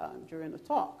during the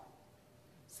talk.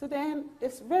 So then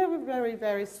this very, very,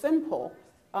 very simple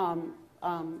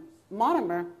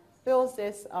monomer builds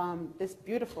this, this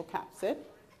beautiful capsid.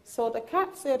 So the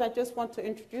capsid I just want to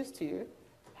introduce to you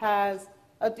has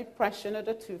a depression at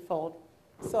a twofold.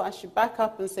 So I should back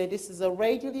up and say this is a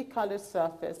radially colored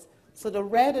surface. So the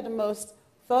red are the most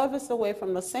furthest away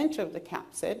from the center of the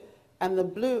capsid, and the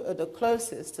blue are the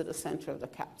closest to the center of the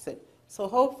capsid. So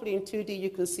hopefully in 2D you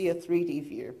can see a 3D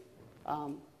view.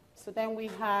 So then we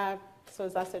have, so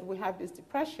as I said, we have this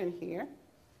depression here.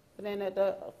 But then at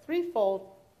the threefold,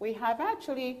 we have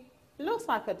actually, it looks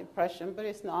like a depression, but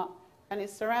it's not. And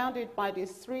it's surrounded by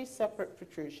these three separate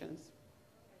protrusions.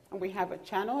 And we have a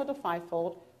channel at the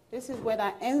fivefold. This is where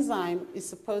that enzyme is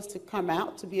supposed to come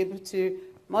out to be able to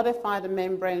modify the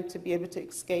membrane to be able to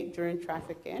escape during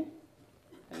trafficking.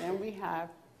 And then we have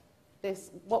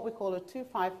this, what we call a 2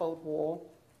 5-fold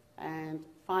wall, and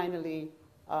finally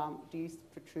these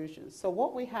protrusions. So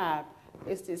what we have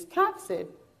is this capsid,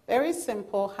 very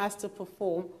simple, has to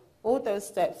perform all those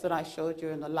steps that I showed you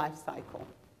in the life cycle.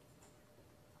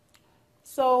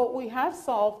 So we have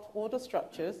solved all the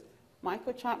structures.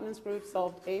 Michael Chapman's group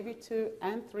solved AV2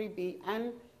 and 3B,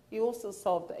 and he also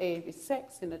solved the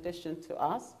AV6 in addition to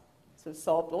us. So we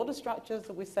solved all the structures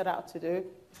that we set out to do,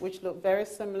 which look very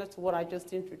similar to what I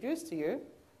just introduced to you.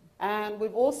 And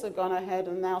we've also gone ahead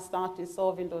and now started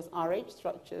solving those RH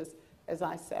structures, as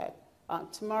I said.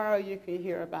 Tomorrow you can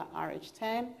hear about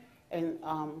RH10 in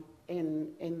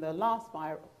the last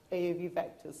AAV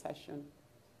vector session.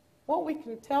 What we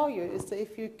can tell you is that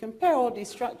if you compare all these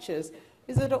structures,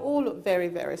 is that they all look very,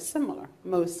 very similar,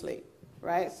 mostly,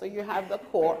 right? So you have the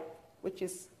core, which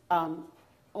is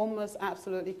almost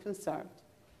absolutely conserved.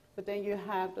 But then you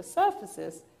have the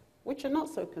surfaces, which are not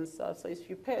so conserved. So if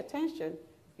you pay attention,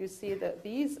 you see that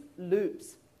these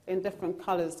loops in different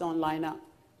colors don't line up.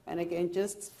 And again,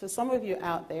 just for some of you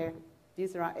out there,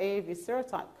 these are our AAV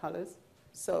serotype colors.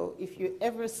 So if you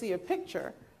ever see a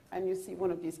picture and you see one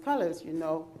of these colors, you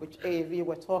know which AAV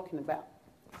we're talking about.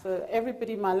 So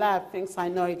everybody in my lab thinks I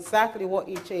know exactly what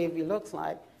each AAV looks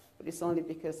like, but it's only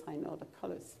because I know the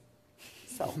colors.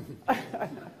 So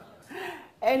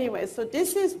anyway, so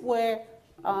this is where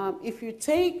if you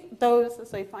take those,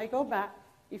 so if I go back,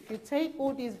 if you take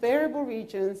all these variable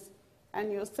regions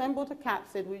and you assemble the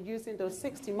capsid with using those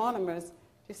 60 monomers,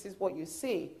 this is what you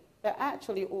see. They're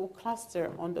actually all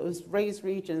clustered on those raised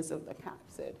regions of the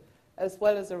capsid, as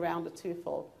well as around the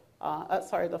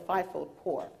the 5-fold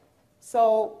core.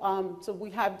 So, so we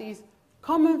have these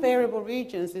common variable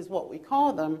regions is what we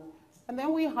call them, and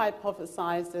then we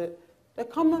hypothesize that the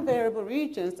common variable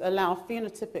regions allow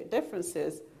phenotypic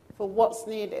differences for what's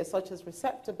needed, such as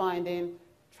receptor binding,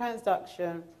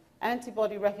 transduction,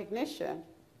 antibody recognition.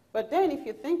 But then if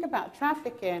you think about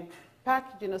trafficking,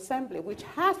 packaging, assembly, which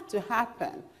have to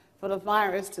happen for the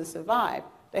virus to survive,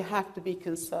 they have to be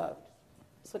conserved.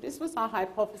 So this was our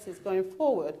hypothesis going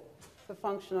forward for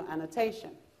functional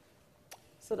annotation.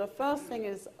 So the first thing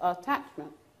is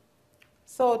attachment.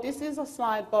 So this is a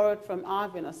slide borrowed from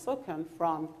Arvind Asukan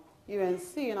from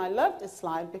UNC, and I love this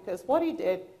slide because what he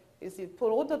did is he put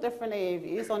all the different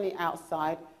AAVs on the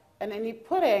outside, and then he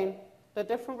put in the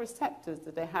different receptors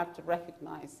that they have to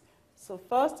recognize. So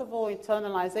first of all,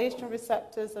 internalization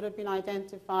receptors that have been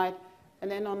identified,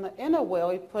 and then on the inner wheel,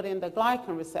 he put in the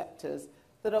glycan receptors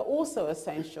that are also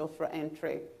essential for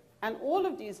entry. And all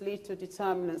of these lead to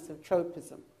determinants of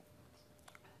tropism.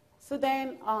 So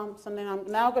then I'm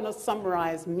now going to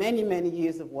summarize many, many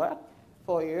years of work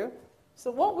for you.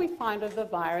 So what we find of the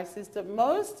virus is that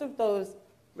most of those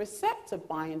receptor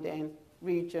binding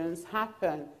regions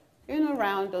happen in and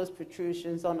around those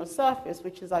protrusions on the surface,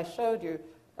 which, as I showed you,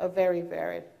 are very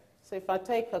varied. So if I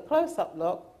take a close-up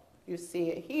look, you see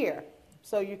it here.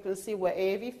 So you can see where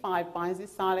AAV5 binds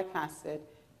its sialic acid,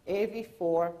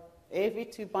 AAV4,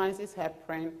 AAV2 binds its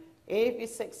heparin,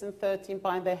 AAV6 and 13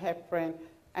 bind their heparin,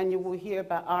 and you will hear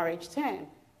about RH10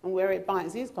 and where it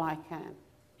binds its glycan.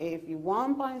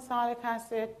 AAV1 binds sialic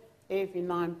acid,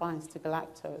 AAV9 binds to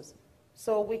galactose.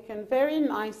 So we can very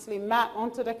nicely map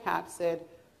onto the capsid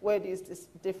where these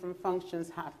different functions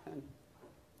happen.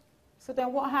 So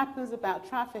then what happens about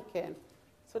trafficking?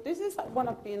 So this is one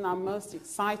of our most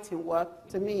exciting work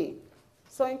to me.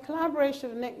 So in collaboration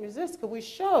with Nick Musiska, we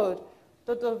showed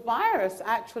that the virus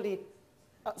actually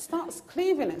starts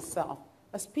cleaving itself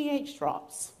as pH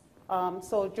drops.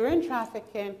 So during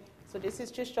trafficking, so this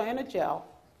is just showing a gel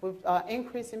with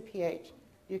increase in pH.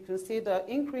 You can see the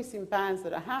increase in bands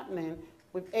that are happening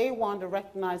with A1 that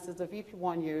recognizes the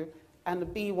VP1U and the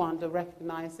B1 that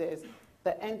recognizes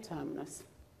the N-terminus.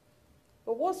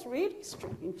 But what's really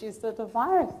strange is that the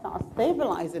virus starts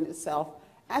stabilizing itself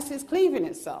as it's cleaving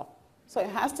itself. So it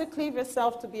has to cleave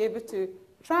itself to be able to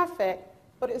traffic,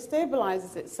 but it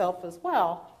stabilizes itself as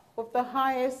well with the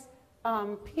highest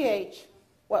pH,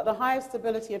 well, the highest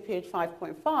stability of pH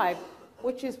 5.5,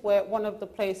 which is where one of the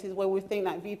places where we think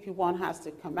that VP1 has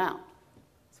to come out.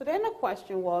 So then the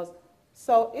question was,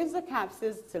 so is the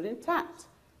capsid still intact?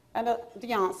 And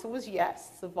the answer was yes,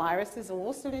 the viruses are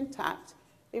all still intact,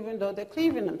 even though they're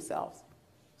cleaving themselves.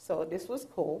 So this was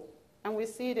cool. And we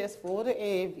see this for all the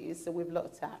AAVs that we've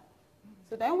looked at.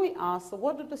 So then we asked, so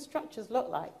what do the structures look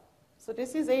like? So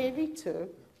this is AAV2,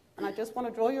 and I just want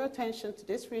to draw your attention to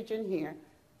this region here,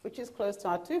 which is close to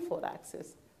our two-fold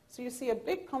axis. So you see a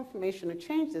big conformation of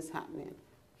change is happening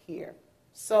here.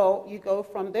 So you go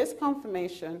from this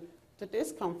conformation to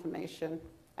this conformation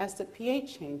as the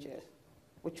pH changes,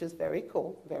 which is very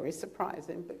cool, very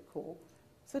surprising, but cool.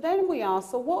 So then we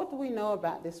ask, so what do we know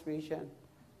about this region?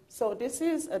 So this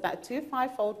is that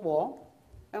 2-5-fold wall,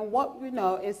 and what we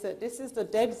know is that this is the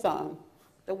dead zone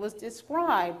that was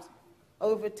described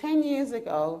over 10 years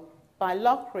ago by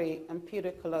Lockery and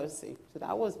Peter Colosi. So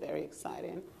that was very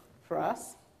exciting for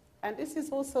us. And this is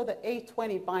also the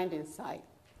A20 binding site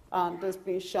that's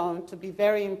been shown to be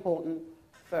very important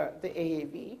for the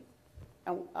AAV.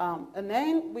 And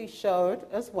then we showed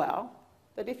as well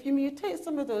that if you mutate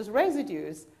some of those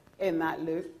residues in that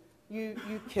loop, you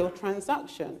kill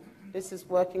transduction. This is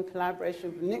work in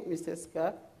collaboration with Nick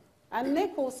Musiska. And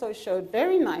Nick also showed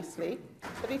very nicely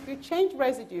that if you change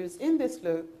residues in this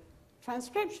loop,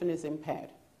 transcription is impaired.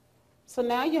 So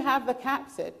now you have the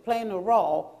capsid playing a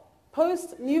role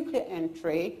post-nuclear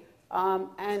entry,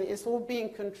 and it's all being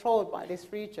controlled by this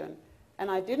region.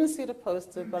 And I didn't see the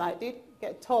poster, but I did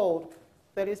get told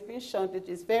that it's been shown that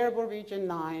this variable region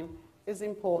 9 is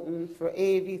important for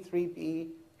AAV3B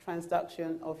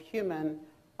transduction of human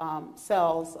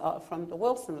cells from the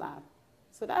Wilson lab.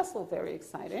 So that's all very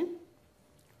exciting.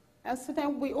 And so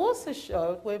then we also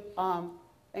showed, with,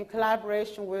 in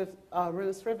collaboration with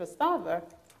Ruth Rivestava,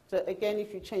 that again,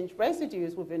 if you change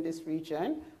residues within this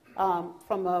region,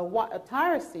 from a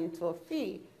tyrosine to a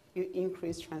Phi, you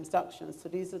increase transduction. So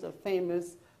these are the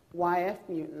famous YF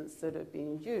mutants that are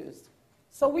being used.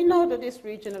 So we know that this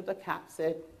region of the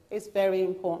capsid is very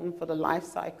important for the life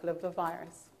cycle of the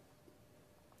virus.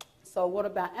 So what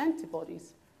about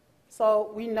antibodies?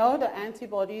 So we know that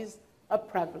antibodies are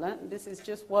prevalent. This is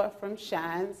just work from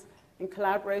Shands in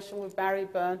collaboration with Barry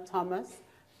Byrne, Thomas,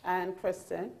 and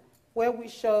Kristen, where we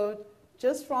showed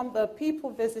just from the people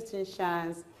visiting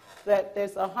Shands that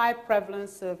there's a high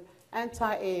prevalence of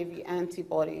anti-AAV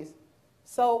antibodies.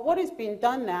 So what is being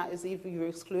done now is either you're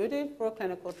excluded for a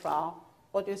clinical trial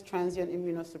or there's transient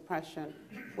immunosuppression.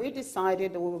 We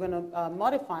decided that we were going to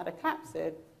modify the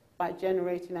capsid by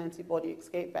generating antibody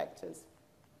escape vectors.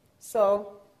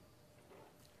 So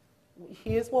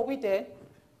here's what we did.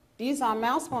 These are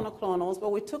mouse monoclonals,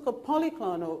 but we took a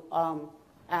polyclonal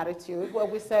attitude where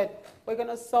we said we're going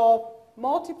to solve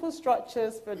multiple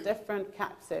structures for different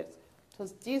capsids. So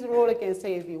these are all against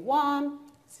AAV1,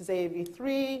 this is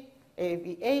AAV3,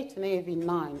 AAV8, and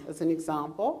AAV9 as an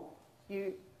example.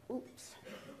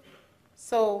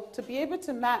 So to be able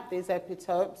to map these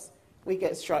epitopes, we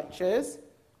get structures.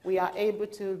 We are able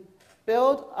to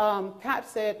build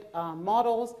capsid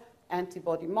models,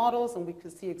 antibody models, and we can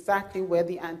see exactly where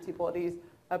the antibodies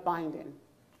are binding.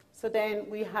 So then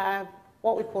we have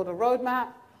what we call the roadmap,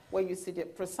 where you see the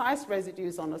precise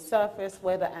residues on the surface,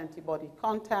 where the antibody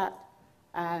contact,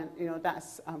 and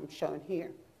that's shown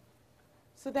here.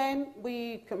 So then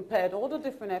we compared all the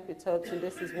different epitopes, and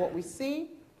this is what we see.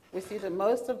 We see that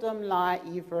most of them lie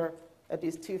either at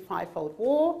this 2-5-fold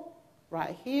wall,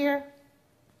 right here,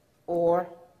 or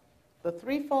the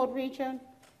 3-fold region,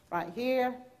 right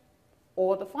here,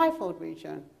 or the 5-fold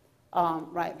region,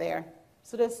 right there.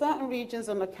 So there's certain regions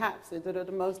on the capsid that are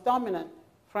the most dominant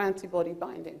for antibody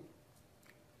binding.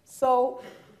 So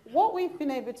what we've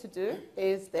been able to do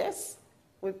is this.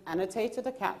 We've annotated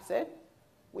the capsid.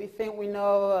 We think we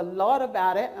know a lot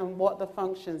about it and what the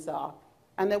functions are,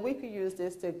 and that we could use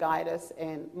this to guide us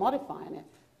in modifying it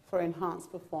for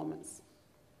enhanced performance.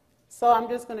 So I'm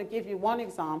just going to give you one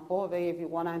example of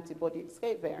AAV1 antibody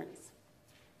escape variants.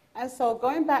 And so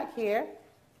going back here,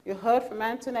 you heard from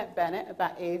Antoinette Bennett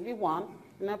about AAV1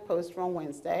 in a poster on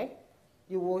Wednesday.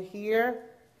 You will hear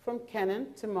from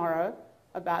Kenan tomorrow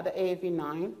about the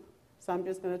AAV9. So I'm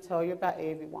just going to tell you about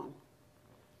AAV1.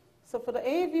 So for the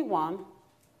AAV1,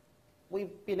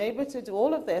 we've been able to do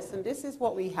all of this, and this is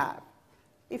what we have.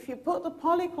 If you put the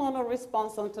polyclonal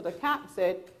response onto the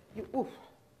capsid,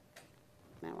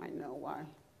 now I know why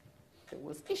there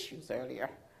was issues earlier.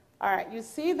 All right, you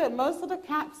see that most of the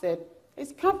capsid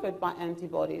is covered by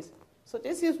antibodies. So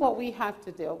this is what we have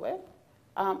to deal with.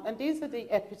 And these are the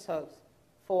epitopes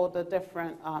for the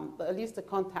different, at least the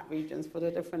contact regions for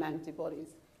the different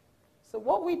antibodies. So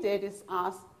what we did is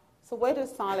ask, so where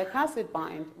does sialic acid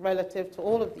bind relative to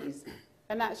all of these?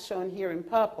 And that's shown here in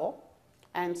purple.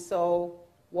 And so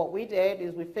what we did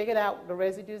is we figured out the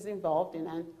residues involved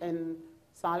in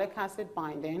sialic acid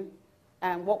binding.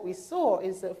 And what we saw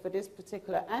is that for this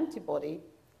particular antibody,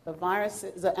 the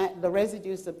viruses, the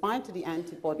residues that bind to the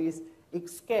antibodies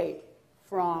escape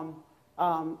from,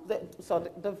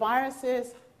 the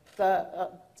viruses,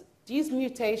 these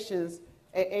mutations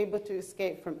are able to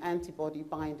escape from antibody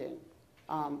binding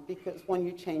because when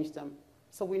you change them.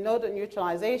 So we know that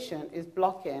neutralization is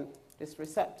blocking this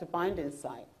receptor binding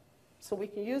site. So we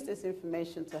can use this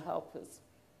information to help us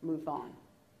move on.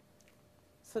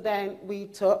 So then we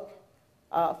took,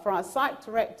 for our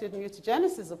site-directed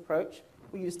mutagenesis approach,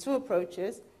 we used two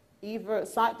approaches, either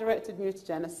site-directed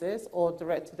mutagenesis or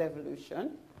directed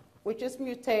evolution. We just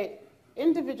mutate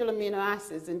individual amino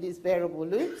acids in these variable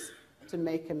loops to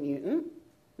make a mutant.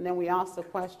 And then we ask the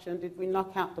question, did we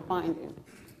knock out the binding?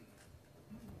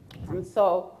 And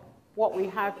so what we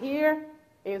have here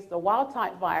is the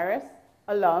wild-type virus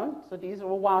alone. So these are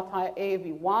all wild-type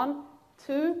AAV1,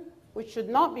 2, which should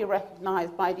not be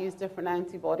recognized by these different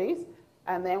antibodies.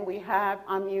 And then we have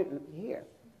our mutant here.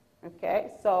 Okay,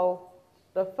 so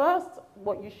the first,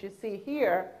 what you should see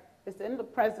here is in the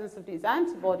presence of these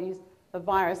antibodies, the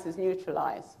virus is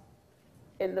neutralized.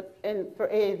 For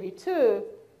AAV2,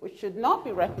 which should not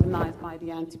be recognized by the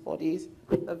antibodies,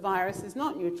 the virus is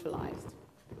not neutralized.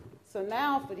 So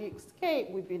now for the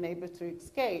escape, we've been able to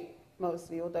escape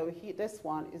mostly, although this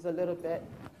one is a little bit,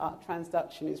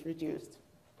 transduction is reduced.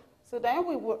 So then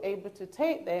we were able to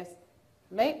take this,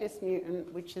 make this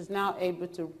mutant, which is now able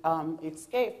to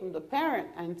escape from the parent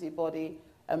antibody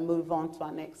and move on to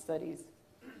our next studies.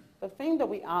 The thing that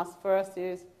we asked first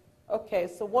is, okay,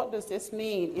 so what does this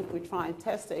mean if we try and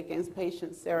test it against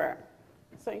patient sera?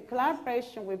 So in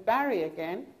collaboration with Barry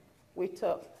again,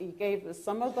 he gave us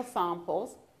some of the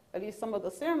samples, at least some of the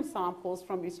serum samples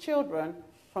from his children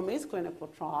from his clinical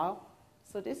trial.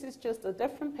 So this is just the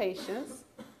different patients.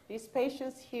 These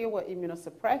patients here were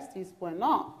immunosuppressed, these were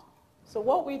not. So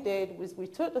what we did was we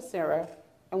took the serum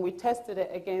and we tested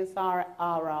it against our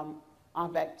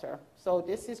vector. So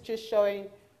this is just showing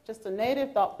just a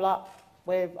native dot plot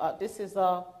with, this is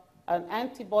an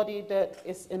antibody that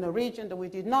is in a region that we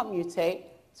did not mutate.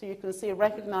 So you can see it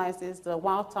recognizes the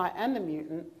wild type and the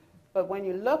mutant. But when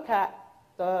you look at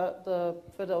for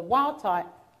the wild type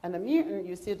and the mutant,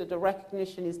 you see that the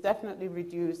recognition is definitely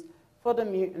reduced for the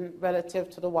mutant relative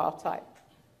to the wild type.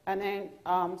 And then,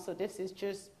 so this is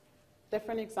just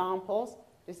different examples.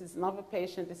 This is another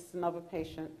patient, this is another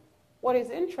patient. What is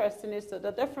interesting is that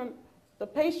the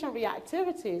patient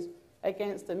reactivities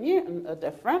against the mutant are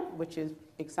different, which is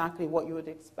exactly what you would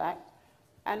expect.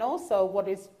 And also what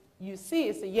you see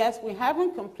is that yes, we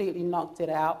haven't completely knocked it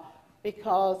out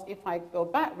because if I go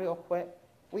back real quick,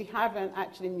 we haven't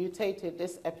actually mutated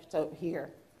this epitope here.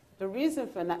 The reason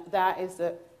for that is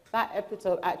that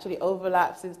epitope actually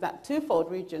overlaps is that twofold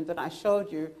region that I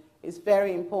showed you is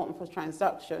very important for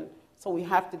transduction. So we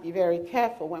have to be very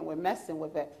careful when we're messing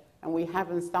with it, and we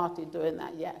haven't started doing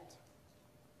that yet.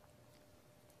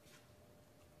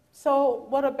 So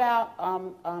what about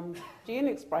gene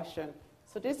expression?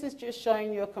 So this is just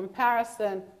showing you a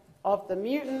comparison of the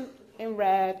mutant in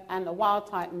red and the wild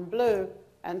type in blue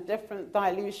and different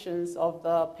dilutions of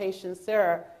the patient's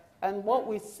sera. And what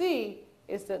we see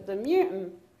is that the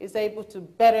mutant is able to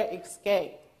better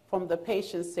escape from the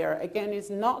patient's sera. Again,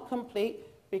 it's not complete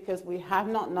because we have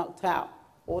not knocked out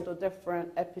all the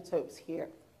different epitopes here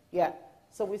yet.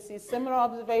 So we see similar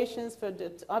observations for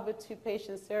the other two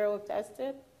patients sera we've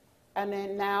tested. And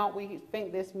then now we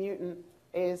think this mutant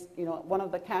is, one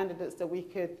of the candidates that we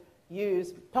could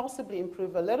use, possibly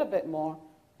improve a little bit more,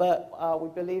 but we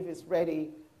believe is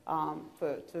ready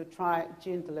to try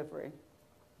gene delivery.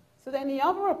 So then the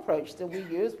other approach that we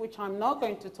use, which I'm not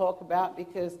going to talk about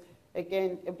because,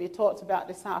 again, it'll be talked about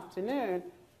this afternoon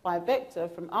by Victor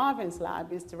from Arvin's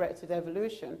lab, is directed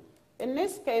evolution. In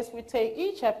this case, we take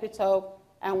each epitope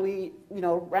and we,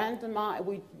 randomize,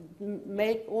 we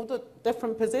make all the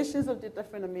different positions of the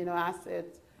different amino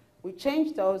acids. We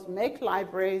change those, make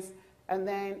libraries, and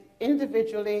then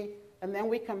individually, and then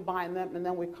we combine them, and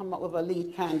then we come up with a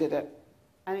lead candidate.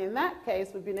 And in that case,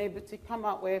 we've been able to come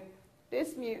up with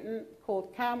this mutant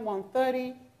called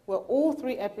CAM130, where all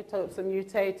three epitopes are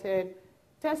mutated,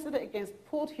 tested it against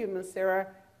pooled human sera,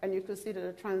 and you can see that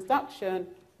the transduction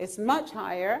is much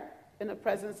higher in the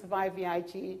presence of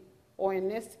IVIG, or in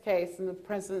this case, in the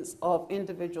presence of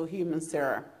individual human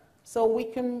sera. So we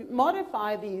can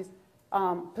modify these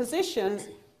positions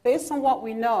based on what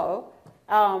we know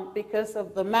because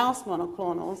of the mouse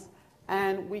monoclonals,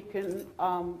 and we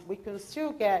can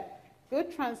still get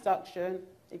good transduction,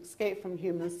 escape from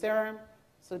human serum.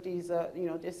 So these are,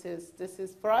 this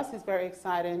is for us is very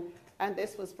exciting, and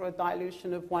this was for a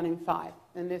dilution of 1 in 5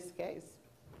 in this case.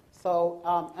 So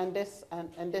and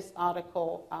this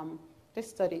article, this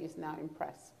study is now in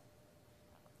press.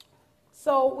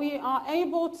 So we are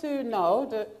able to know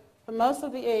that for most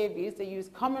of the AAVs, they use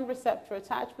common receptor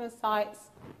attachment sites,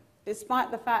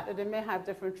 despite the fact that they may have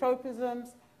different tropisms,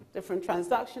 different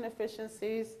transduction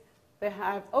efficiencies. They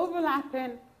have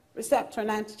overlapping receptor and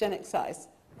antigenic sites.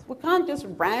 We can't just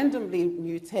randomly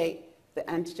mutate the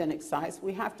antigenic sites.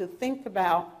 We have to think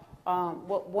about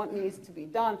what needs to be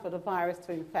done for the virus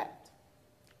to infect.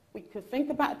 We could think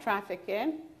about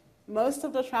trafficking. Most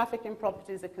of the trafficking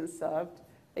properties are conserved.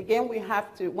 Again, we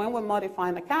have to, when we're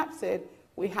modifying the capsid,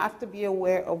 we have to be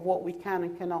aware of what we can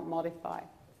and cannot modify.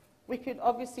 We could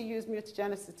obviously use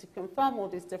mutagenesis to confirm all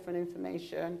this different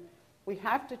information. We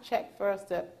have to check first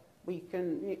that we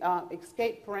can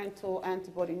escape parental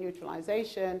antibody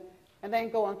neutralization, and then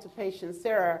go on to patient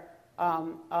sera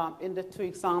in the 2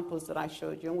 examples that I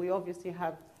showed you, and we obviously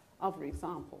have other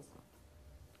examples.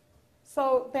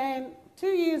 So then 2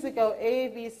 years ago,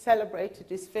 AAV celebrated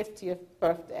its 50th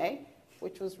birthday,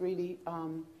 which was really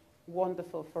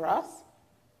wonderful for us.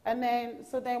 And then,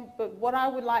 but what I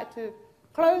would like to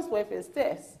close with is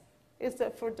this, is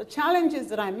that for the challenges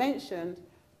that I mentioned,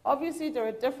 obviously there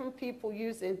are different people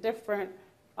using different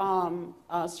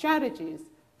strategies.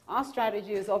 Our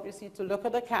strategy is obviously to look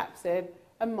at the capsid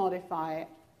and modify it.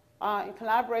 In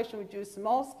collaboration with Drew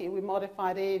Samolsky, we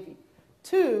modified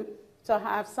AAV2 to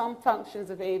have some functions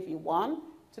of AAV1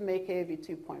 to make AAV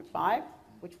 2.5,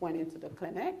 which went into the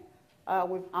clinic.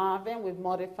 With Arvin, we've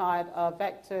modified a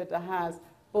vector that has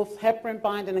both heparin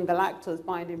binding and galactose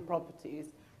binding properties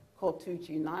called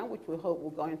 2G9, which we hope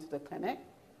will go into the clinic.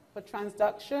 For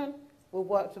transduction, we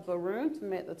worked with Varun to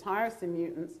make the tyrosine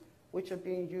mutants, which are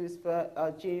being used for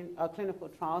clinical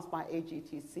trials by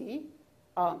AGTC.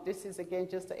 This is, again,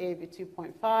 just the AAV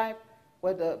 2.5,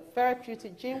 where the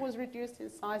therapeutic gene was reduced in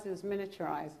size, it was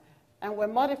miniaturized. And we're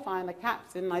modifying the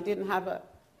capsid, and I didn't have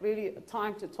really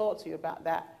time to talk to you about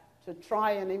that, to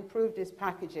try and improve this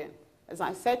packaging. As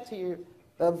I said to you,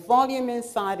 the volume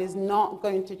inside is not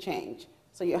going to change.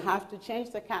 So you have to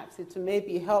change the capsid to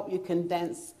maybe help you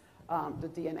condense the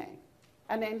DNA.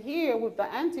 And then here with the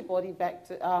antibody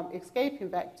vector, escaping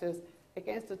vectors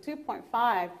against the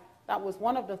 2.5, that was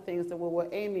one of the things that we were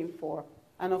aiming for.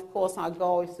 And of course, our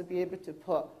goal is to be able to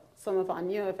put some of our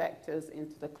newer vectors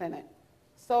into the clinic.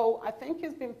 So I think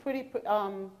it's been pretty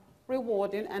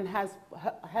rewarding and has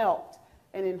helped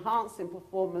in enhancing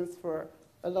performance for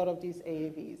a lot of these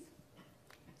AAVs.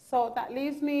 So that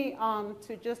leaves me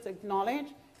to just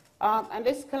acknowledge, and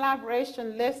this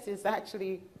collaboration list is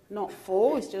actually not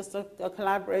full, it's just a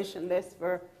collaboration list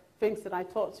for things that I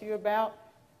talked to you about.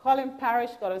 Colin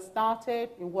Parrish got us started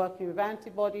in working with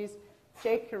antibodies.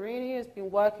 Jay Carini has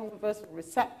been working with us with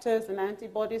receptors and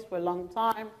antibodies for a long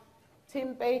time.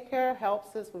 Tim Baker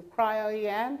helps us with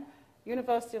cryo-EM.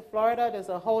 University of Florida, there's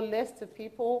a whole list of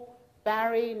people.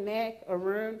 Barry, Nick,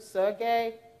 Arun,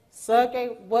 Sergey.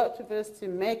 Sergey worked with us to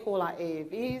make all our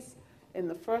AAVs in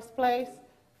the first place.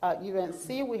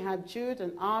 UNC, we have Jude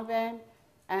and Arven.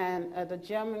 And at the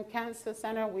German Cancer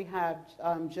Center, we have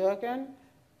Jürgen.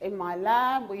 In my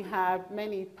lab, we have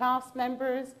many past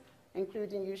members,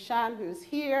 including Yushan, who's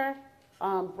here.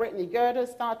 Brittany Gerder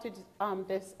started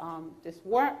this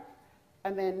work.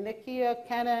 And then Nikia,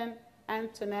 Kenan,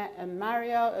 Antoinette, and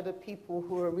Mario are the people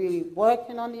who are really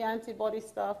working on the antibody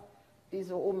stuff.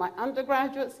 These are all my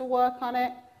undergraduates who work on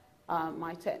it,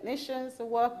 my technicians who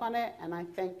work on it, and I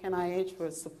thank NIH for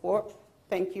its support.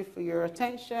 Thank you for your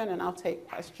attention, and I'll take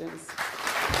questions.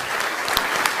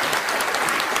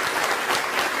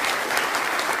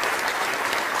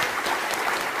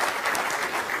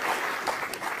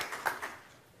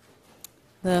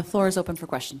 The floor is open for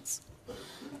questions.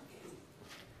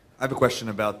 I have a question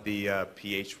about the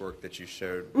pH work that you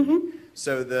showed.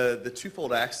 So the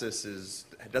twofold axis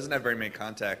doesn't have very many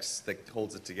contacts that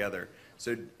holds it together.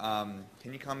 So can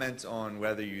you comment on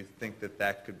whether you think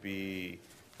that could be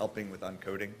helping with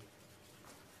uncoding?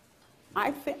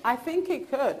 I think it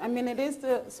could. I mean, it's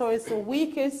the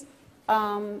weakest.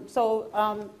 The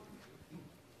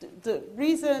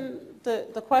reason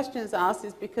the question is asked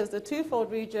is because the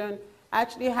twofold region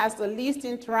actually has the least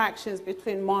interactions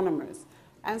between monomers.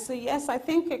 And so, yes, I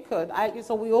think it could.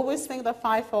 So we always think the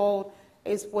fivefold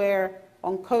is where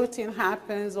uncoating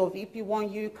happens or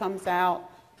VP1U comes out.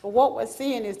 But what we're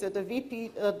seeing is that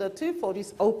the twofold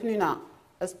is opening up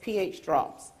as pH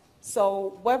drops.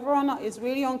 So whether or not it's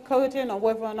really oncoding or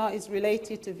whether or not it's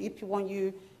related to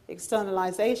VP1U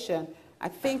externalization, I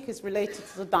think is related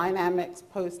to the dynamics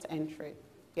post-entry.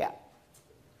 Yeah.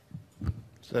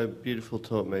 So beautiful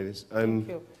talk, Mavis. Thank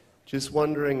you. Just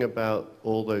wondering about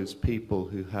all those people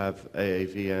who have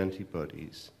AAV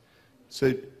antibodies.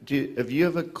 So have you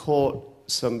ever caught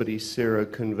somebody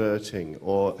seroconverting,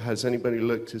 or has anybody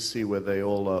looked to see where they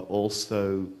all are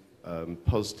also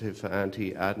positive for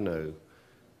anti-adeno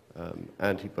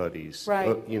antibodies? Right.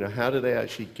 Or, you know, how do they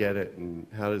actually get it, and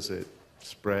how does it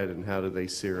spread, and how do they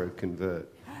seroconvert?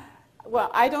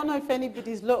 Well, I don't know if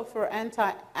anybody's looked for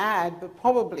anti-ad, but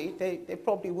probably, they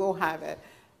probably will have it.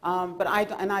 But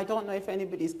I don't know if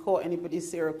anybody's caught anybody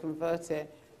seroconverted.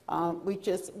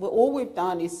 All we've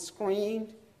done is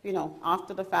screened, you know,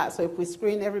 after the fact. So if we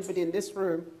screen everybody in this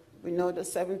room, we know that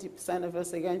 70% of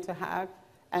us are going to have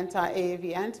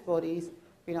anti-AAV antibodies,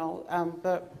 you know,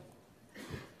 but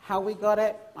how we got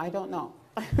it, I don't know.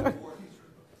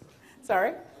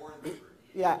 Sorry?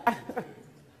 Yeah.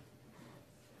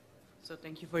 So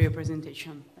thank you for your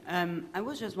presentation. I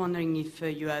was just wondering if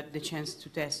you had the chance to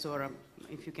test, or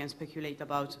if you can speculate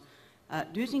about,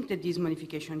 do you think that this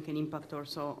modification can impact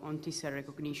also on T-cell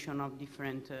recognition of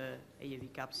different AAV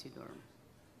capsid? Or?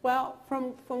 Well,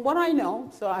 from what I know,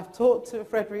 so I've talked to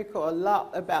Federico a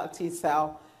lot about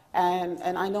T-cell,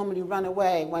 and I normally run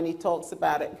away when he talks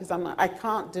about it because I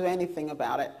can't do anything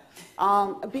about it.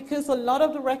 Because a lot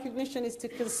of the recognition is to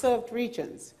conserved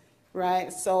regions,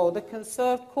 right? So the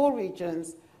conserved core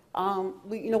regions,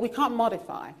 we can't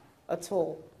modify at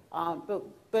all.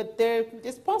 But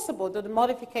it's possible that the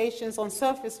modifications on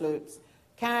surface loops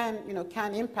can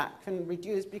impact, can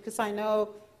reduce, because I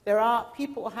know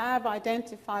people have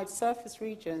identified surface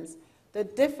regions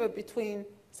that differ between,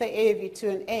 say, AAV2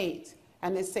 and 8,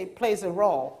 and it, say, plays a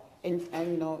role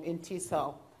in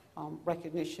T-cell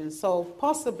recognition. So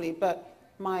possibly, but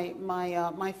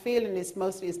my feeling is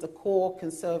mostly it's the core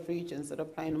conserved regions that are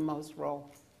playing the most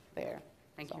role there.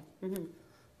 Thank you. Mm-hmm.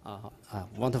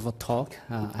 Wonderful talk.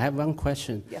 I have one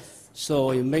question. Yes.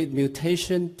 So you made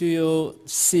mutation. Do you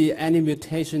see any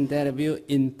mutation that will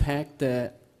impact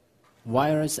the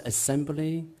virus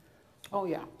assembly? Oh,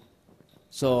 yeah.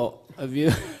 So have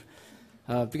you,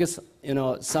 because, you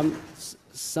know,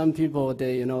 some people,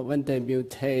 they, you know, when they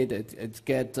mutate, it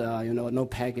get, no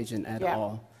packaging at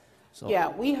all. So. Yeah,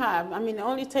 we have. I mean, it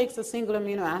only takes a single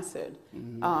amino acid.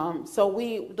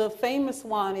 Mm-hmm. The famous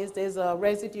one is there's a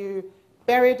residue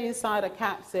buried inside a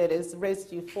capsid, is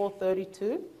residue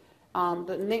 432.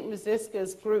 The Nick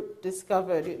Maziska's group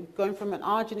discovered it going from an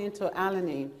arginine to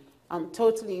alanine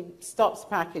totally stops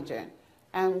packaging.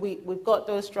 And we've got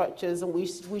those structures, and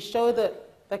we show that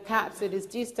the capsid is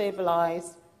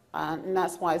destabilized, and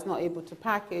that's why it's not able to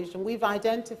package. And we've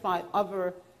identified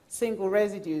other single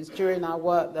residues during our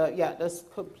work that, this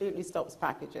completely stops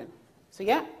packaging. So,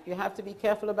 yeah, you have to be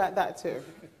careful about that, too.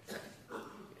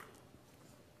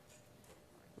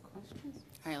 Questions?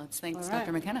 All right, let's thank All Dr.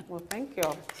 right. McKenna. Well, thank you.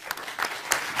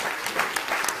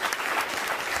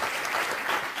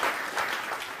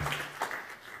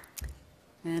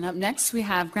 And up next, we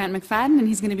have Grant McFadden, and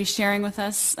he's going to be sharing with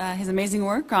us his amazing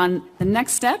work on the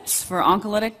next steps for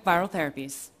oncolytic viral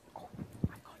therapies.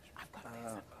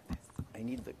 I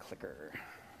need the clicker.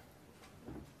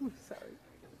 Sorry.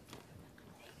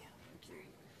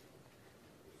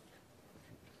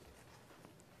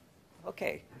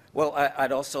 Okay. Well,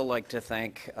 I'd also like to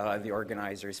thank the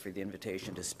organizers for the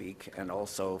invitation to speak, and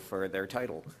also for their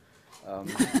title.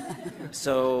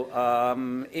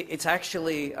 It's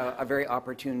actually a very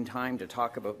opportune time to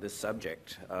talk about this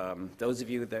subject. Those of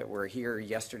you that were here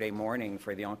yesterday morning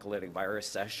for the oncolytic virus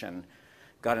session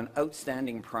got an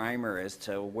outstanding primer as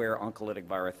to where oncolytic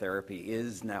virotherapy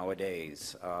is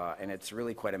nowadays, and it's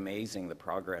really quite amazing the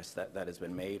progress that has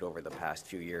been made over the past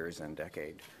few years and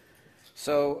decade.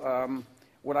 So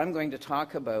what I'm going to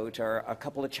talk about are a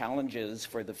couple of challenges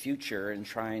for the future, and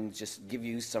try and just give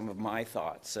you some of my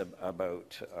thoughts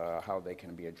about how they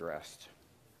can be addressed.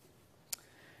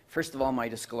 First of all, my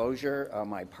disclosure,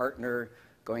 my partner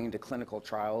going into clinical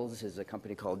trials is a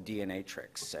company called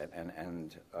DNAtrix,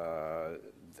 and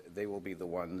they will be the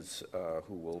ones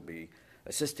who will be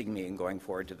assisting me in going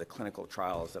forward to the clinical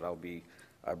trials that I'll be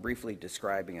briefly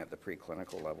describing at the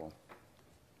preclinical level.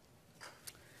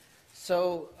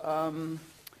 So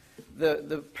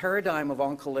the paradigm of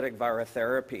oncolytic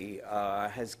virotherapy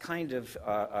has kind of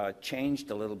changed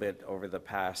a little bit over the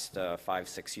past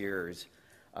 5-6 years.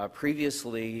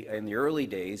 Previously, in the early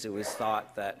days, it was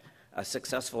thought that a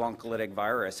successful oncolytic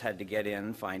virus had to get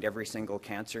in, find every single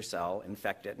cancer cell,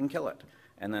 infect it, and kill it.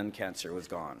 And then cancer was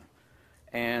gone.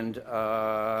 And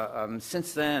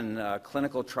since then,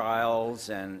 clinical trials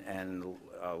and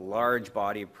a large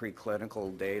body of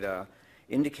preclinical data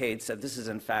indicates that this is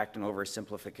in fact an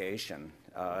oversimplification,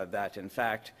 that in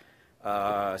fact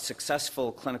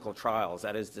successful clinical trials,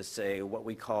 that is to say what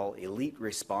we call elite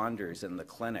responders in the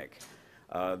clinic,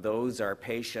 those are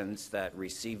patients that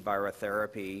receive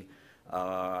virotherapy,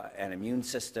 an immune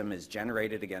system is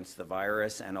generated against the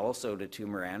virus and also to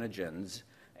tumor antigens,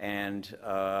 and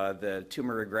the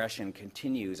tumor regression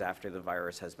continues after the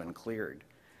virus has been cleared.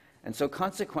 And so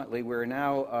consequently, we're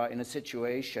now in a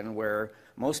situation where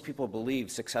most people believe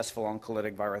successful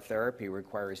oncolytic virotherapy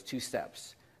requires two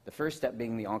steps. The first step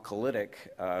being the oncolytic,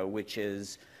 which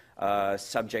is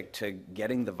subject to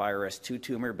getting the virus to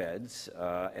tumor beds,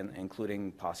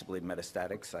 including possibly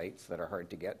metastatic sites that are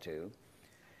hard to get to.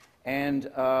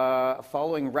 And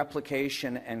following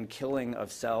replication and killing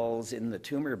of cells in the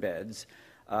tumor beds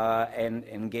and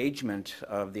engagement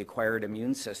of the acquired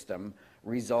immune system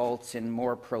results in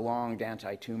more prolonged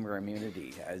anti-tumor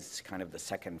immunity as kind of the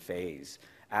second phase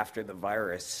after the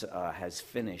virus has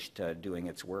finished doing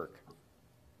its work.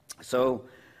 So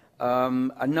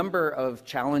a number of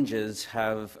challenges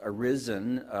have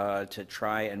arisen to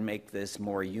try and make this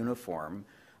more uniform.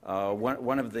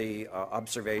 One of the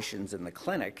observations in the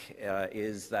clinic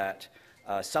is that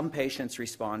some patients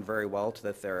respond very well to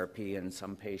the therapy and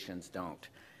some patients don't.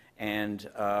 And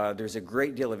there's a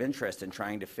great deal of interest in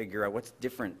trying to figure out what's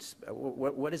different,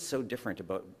 what is so different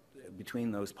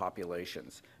between those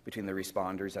populations, between the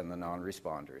responders and the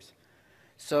non-responders.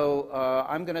 So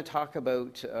I'm going to talk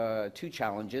about two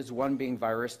challenges, one being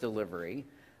virus delivery,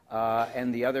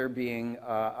 and the other being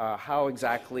how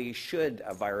exactly should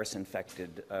a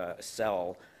virus-infected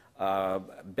cell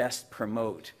best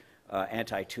promote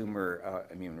anti-tumor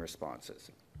immune responses.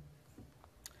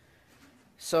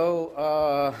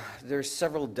 So there's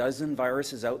several dozen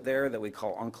viruses out there that we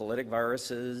call oncolytic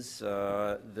viruses.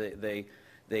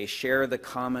 They share the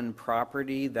common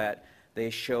property that they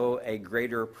show a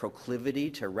greater proclivity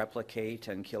to replicate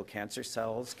and kill cancer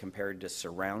cells compared to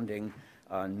surrounding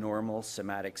normal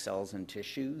somatic cells and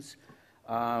tissues.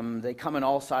 They come in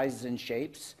all sizes and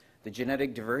shapes. The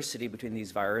genetic diversity between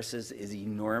these viruses is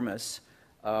enormous.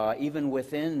 Even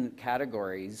within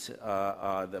categories,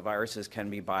 the viruses can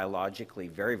be biologically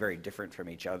very, very different from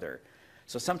each other.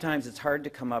 So sometimes it's hard to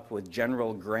come up with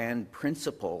general grand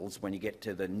principles when you get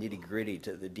to the nitty-gritty,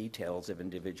 to the details of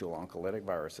individual oncolytic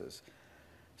viruses.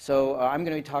 So I'm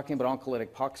going to be talking about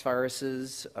oncolytic pox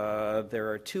viruses. There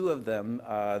are two of them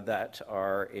that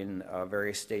are in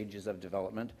various stages of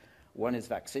development. One is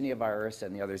vaccinia virus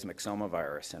and the other is myxoma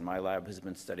virus. And my lab has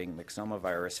been studying myxoma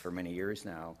virus for many years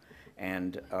now.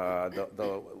 And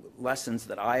the lessons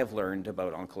that I have learned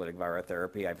about oncolytic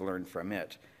virotherapy, I've learned from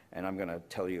it. And I'm going to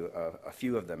tell you a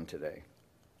few of them today.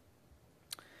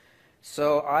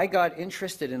 So I got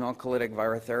interested in oncolytic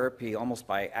virotherapy almost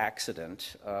by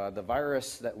accident. The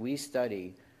virus that we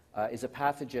study is a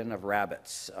pathogen of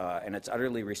rabbits, and it's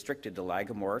utterly restricted to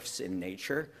lagomorphs in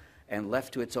nature. And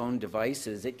left to its own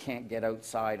devices, it can't get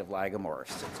outside of lagomorphs.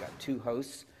 It's got two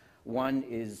hosts. One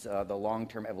is the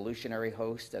long-term evolutionary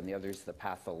host, and the other is the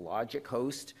pathologic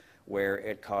host, where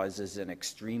it causes an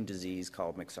extreme disease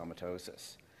called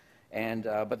myxomatosis. And,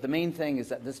 but the main thing is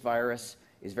that this virus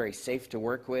is very safe to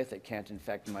work with. It can't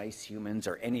infect mice, humans,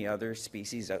 or any other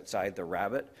species outside the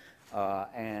rabbit.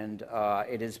 And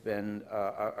it has been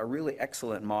a really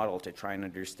excellent model to try and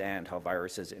understand how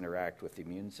viruses interact with the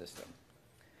immune system.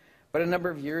 But a number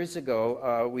of years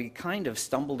ago, we kind of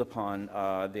stumbled upon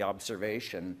the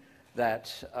observation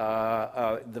that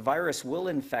the virus will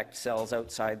infect cells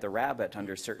outside the rabbit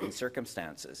under certain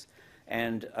circumstances.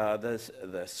 And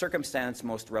the circumstance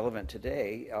most relevant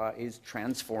today is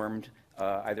transformed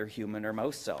either human or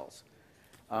mouse cells.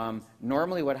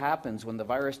 Normally what happens when the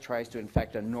virus tries to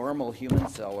infect a normal human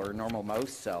cell or a normal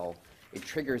mouse cell, it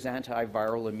triggers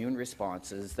antiviral immune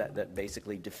responses that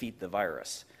basically defeat the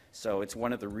virus. So it's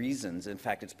one of the reasons, in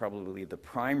fact, it's probably the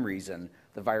prime reason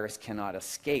the virus cannot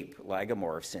escape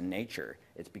lagomorphs in nature.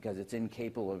 It's because it's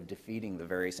incapable of defeating the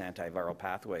various antiviral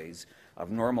pathways of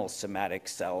normal somatic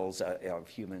cells of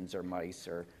humans or mice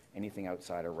or anything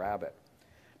outside a rabbit.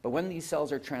 But when these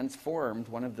cells are transformed,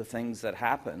 one of the things that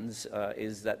happens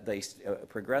is that they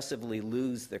progressively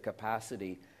lose their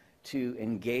capacity to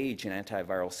engage in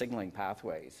antiviral signaling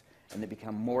pathways. And they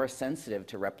become more sensitive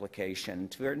to replication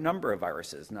to a number of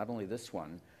viruses, not only this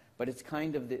one, but it's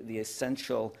kind of the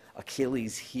essential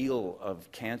Achilles heel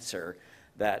of cancer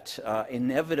that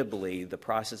inevitably the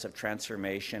process of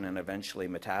transformation and eventually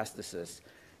metastasis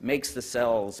makes the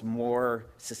cells more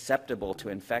susceptible to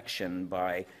infection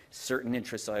by certain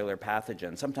intracellular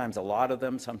pathogens, sometimes a lot of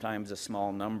them, sometimes a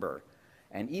small number.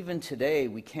 And even today,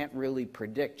 we can't really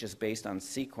predict, just based on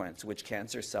sequence, which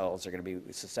cancer cells are going to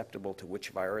be susceptible to which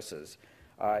viruses.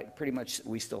 Pretty much,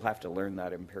 we still have to learn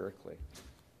that empirically.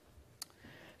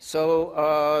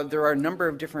 So there are a number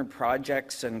of different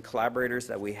projects and collaborators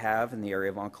that we have in the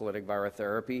area of oncolytic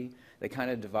virotherapy. They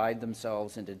kind of divide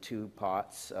themselves into two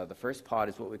pots. The first pot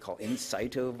is what we call in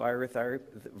situ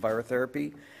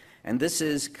virotherapy. And this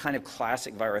is kind of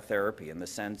classic virotherapy in the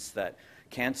sense that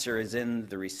cancer is in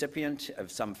the recipient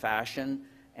of some fashion,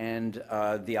 and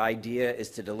the idea is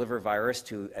to deliver virus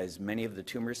to as many of the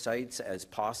tumor sites as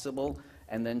possible,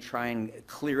 and then try and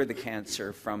clear the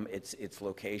cancer from its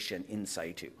location in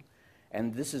situ.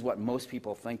 And this is what most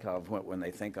people think of when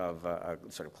they think of a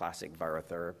sort of classic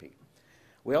virotherapy.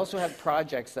 We also have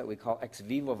projects that we call ex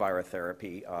vivo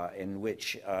virotherapy, in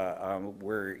which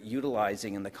we're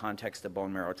utilizing in the context of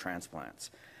bone marrow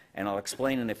transplants. And I'll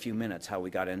explain in a few minutes how we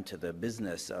got into the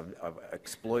business of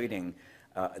exploiting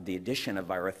the addition of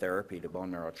virotherapy to bone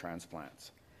marrow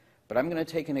transplants. But I'm going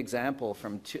to take an example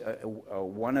from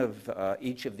one of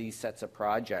each of these sets of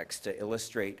projects to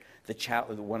illustrate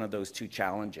one of those two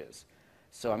challenges.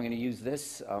 So I'm going to use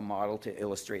this model to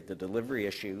illustrate the delivery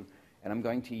issue, and I'm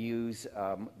going to use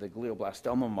the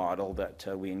glioblastoma model that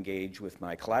we engage with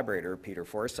my collaborator, Peter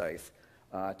Forsyth,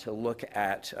 to look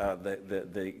at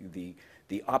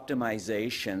the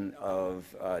optimization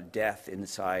of death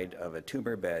inside of a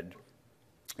tumor bed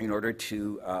in order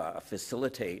to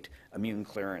facilitate immune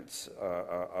clearance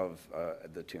of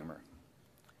the tumor.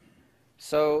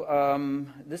 So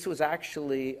this was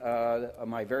actually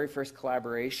my very first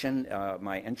collaboration,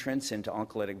 my entrance into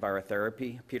oncolytic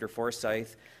virotherapy. Peter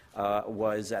Forsyth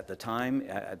was at the time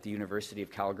at the University of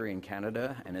Calgary in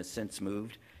Canada and has since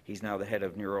moved. He's now the head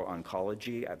of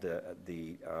neuro-oncology at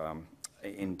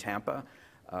in Tampa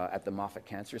at the Moffitt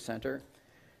Cancer Center.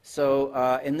 So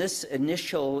in this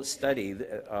initial study,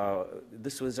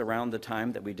 this was around the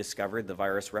time that we discovered the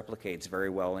virus replicates very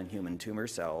well in human tumor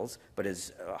cells, but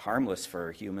is harmless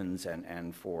for humans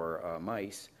and for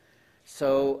mice.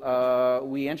 So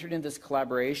we entered into this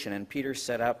collaboration, and Peter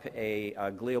set up a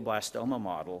glioblastoma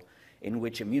model in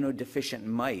which immunodeficient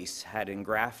mice had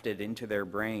engrafted into their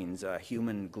brains a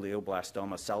human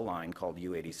glioblastoma cell line called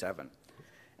U87.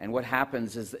 And what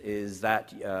happens is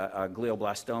that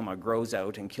glioblastoma grows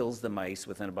out and kills the mice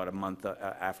within about a month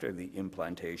after the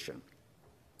implantation.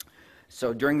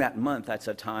 So during that month, that's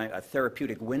a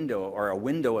therapeutic window, or a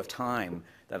window of time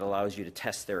that allows you to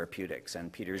test therapeutics.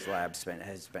 And Peter's lab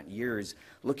has spent years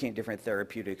looking at different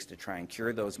therapeutics to try and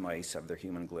cure those mice of their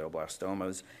human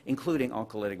glioblastomas, including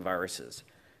oncolytic viruses.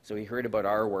 So he heard about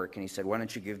our work, and he said, why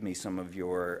don't you give me some of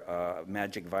your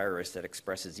magic virus that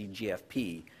expresses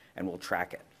EGFP, and we'll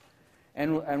track it.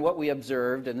 And what we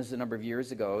observed, and this is a number of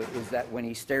years ago, is that when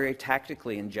he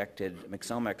stereotactically injected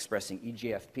myxoma-expressing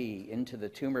EGFP into the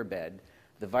tumor bed,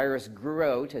 the virus grew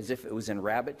out as if it was in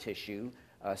rabbit tissue,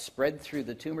 spread through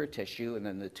the tumor tissue, and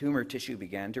then the tumor tissue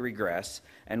began to regress.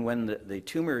 And when the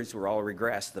tumors were all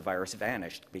regressed, the virus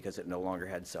vanished because it no longer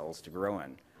had cells to grow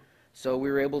in. So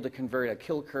we were able to convert a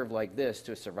kill curve like this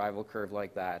to a survival curve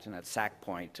like that, and at sac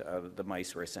point, the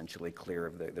mice were essentially clear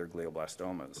of their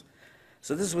glioblastomas.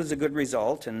 So this was a good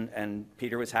result, and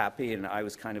Peter was happy, and I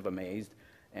was kind of amazed.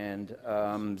 And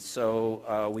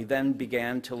so we then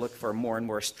began to look for more and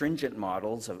more stringent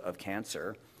models of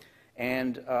cancer.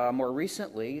 And more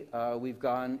recently, we've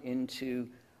gone into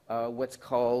what's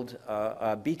called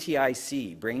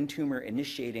BTIC, brain tumor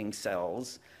initiating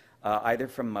cells, either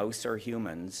from mouse or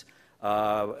humans,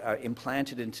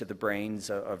 implanted into the brains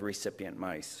of recipient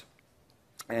mice.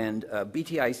 And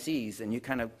BTICs, and you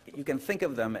can think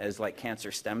of them as like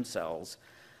cancer stem cells,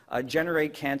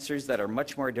 generate cancers that are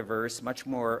much more diverse, much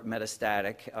more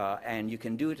metastatic, and you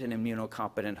can do it in an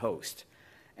immunocompetent host.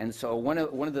 And so one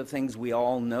of the things we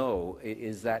all know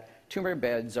is that tumor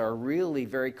beds are really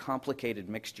very complicated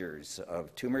mixtures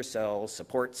of tumor cells,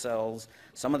 support cells.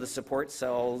 Some of the support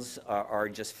cells are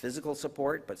just physical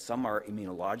support, but some are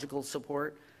immunological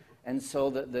support. And so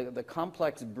the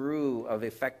complex brew of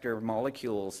effector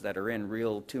molecules that are in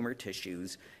real tumor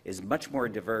tissues is much more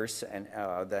diverse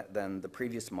than the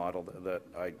previous model that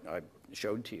I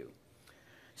showed to you.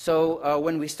 So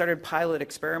when we started pilot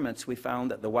experiments, we found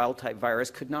that the wild-type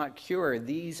virus could not cure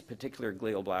these particular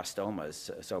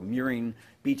glioblastomas, so murine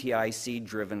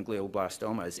BTIC-driven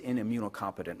glioblastomas in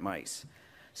immunocompetent mice.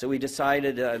 So we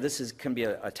decided this can be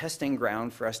a testing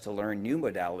ground for us to learn new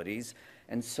modalities.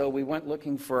 And so we went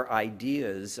looking for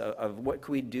ideas of what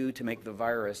could we do to make the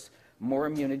virus more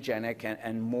immunogenic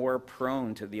and more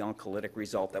prone to the oncolytic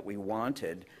result that we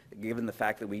wanted, given the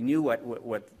fact that we knew what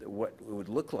it would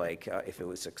look like if it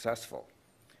was successful.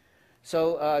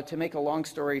 So to make a long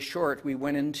story short, we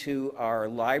went into our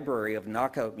library of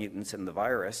knockout mutants in the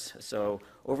virus. So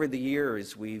over the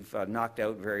years, we've knocked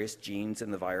out various genes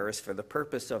in the virus for the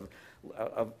purpose of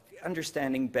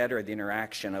understanding better the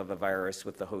interaction of a virus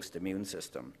with the host immune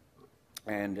system.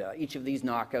 And each of these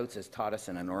knockouts has taught us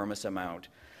an enormous amount.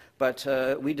 But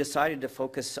we decided to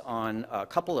focus on a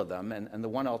couple of them, and the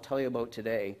one I'll tell you about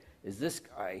today is this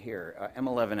guy here,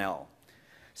 M11L.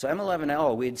 So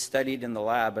M11L we had studied in the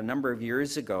lab a number of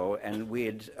years ago, and we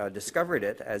had discovered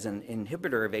it as an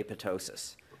inhibitor of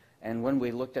apoptosis. And when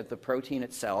we looked at the protein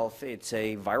itself, it's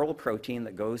a viral protein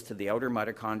that goes to the outer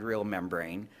mitochondrial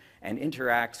membrane and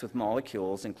interacts with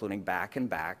molecules, including BAC and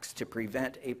BAX, to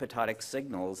prevent apoptotic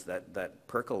signals that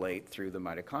percolate through the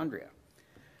mitochondria.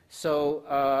 So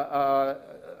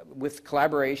with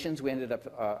collaborations, we ended up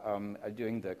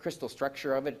doing the crystal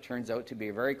structure of it. It turns out to be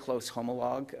a very close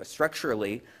homologue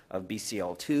structurally of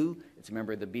BCL2. It's a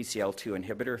member of the BCL2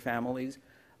 inhibitor families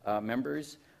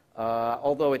members,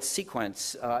 although its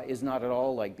sequence is not at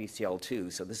all like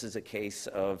BCL2. So this is a case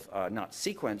of not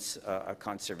sequence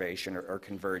conservation or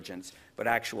convergence, but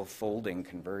actual folding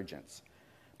convergence.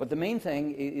 But the main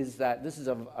thing is that this is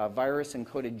a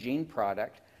virus-encoded gene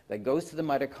product that goes to the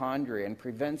mitochondria and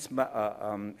prevents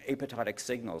apoptotic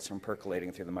signals from percolating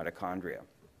through the mitochondria.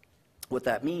 What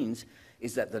that means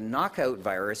is that the knockout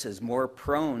virus is more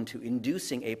prone to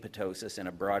inducing apoptosis in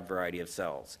a broad variety of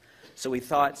cells. So we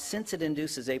thought, since it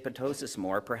induces apoptosis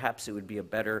more, perhaps it would be a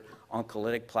better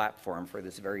oncolytic platform for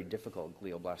this very difficult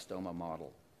glioblastoma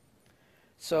model.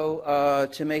 So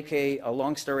to make a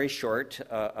long story short,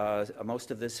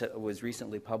 most of this was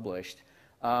recently published.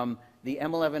 The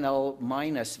M11L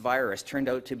minus virus turned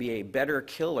out to be a better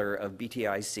killer of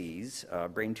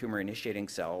BTICs, brain tumor initiating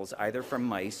cells, either from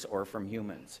mice or from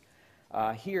humans.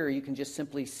 Here you can just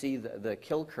simply see the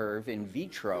kill curve in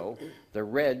vitro. The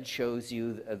red shows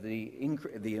you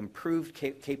the improved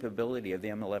capability of the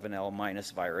M11L minus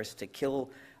virus to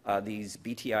kill these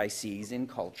BTICs in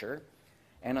culture.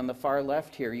 And on the far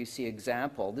left here, you see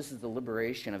example. This is the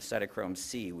liberation of cytochrome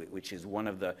C, which is one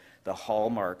of the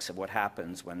hallmarks of what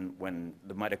happens when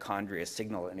the mitochondria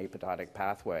signal an apoptotic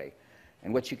pathway.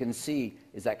 And what you can see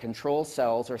is that control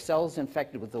cells, or cells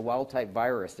infected with the wild-type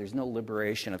virus, there's no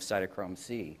liberation of cytochrome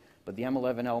C. But the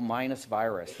M11L minus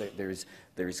virus,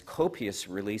 there's copious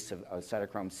release of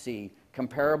cytochrome C,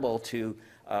 comparable to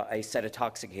a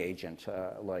cytotoxic agent,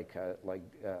 like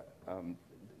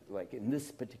in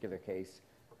this particular case,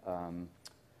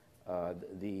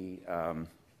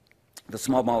 the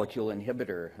small molecule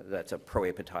inhibitor that's a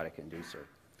pro-apoptotic inducer.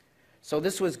 So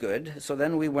this was good. So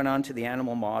then we went on to the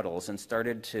animal models and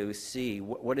started to see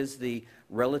what is the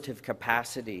relative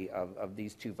capacity of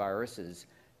these two viruses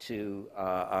to,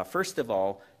 first of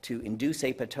all, to induce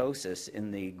apoptosis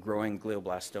in the growing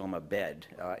glioblastoma bed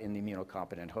in the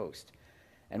immunocompetent host.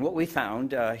 And what we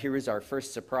found, here is our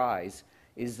first surprise,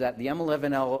 is that the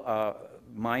M11L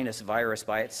minus virus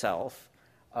by itself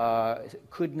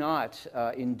could not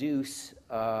induce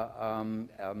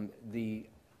the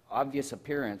obvious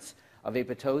appearance of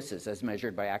apoptosis as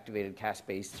measured by activated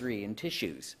caspase-3 in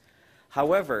tissues.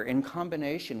 However, in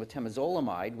combination with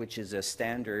temozolomide, which is a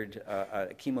standard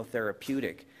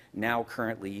chemotherapeutic now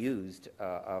currently used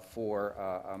for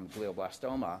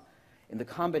glioblastoma, in the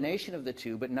combination of the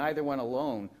two, but neither one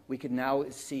alone, we can now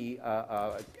see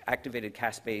activated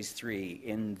caspase-3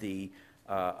 in the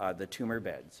tumor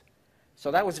beds. So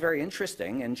that was very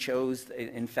interesting and shows,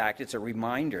 in fact, it's a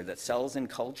reminder that cells in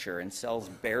culture and cells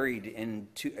buried in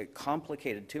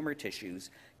complicated tumor tissues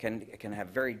can have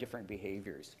very different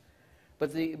behaviors.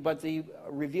 But the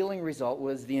revealing result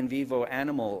was the in vivo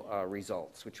animal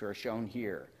results, which are shown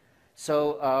here.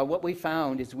 So what we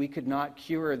found is we could not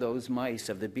cure those mice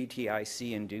of the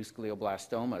BTIC-induced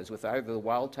glioblastomas with either the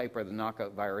wild type or the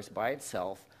knockout virus by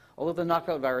itself, although the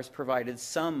knockout virus provided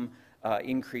some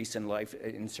increase in life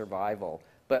in survival,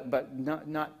 but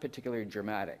not particularly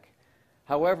dramatic.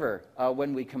 However,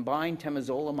 when we combined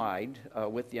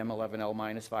temozolomide with the M11L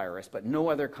minus virus, but no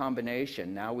other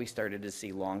combination, now we started to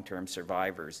see long-term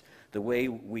survivors, the way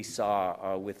we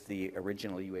saw with the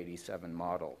original U87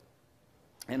 model.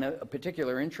 And a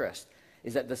particular interest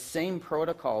is that the same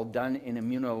protocol done in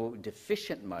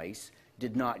immunodeficient mice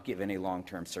did not give any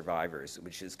long-term survivors,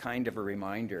 which is kind of a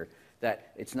reminder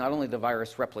that it's not only the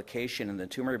virus replication in the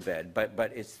tumor bed, but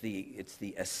it's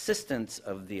the assistance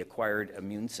of the acquired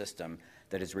immune system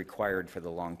that is required for the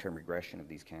long-term regression of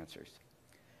these cancers.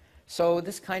 So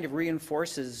this kind of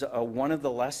reinforces one of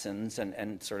the lessons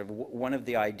and sort of one of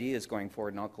the ideas going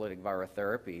forward in oncolytic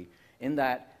virotherapy, in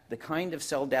that the kind of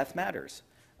cell death matters.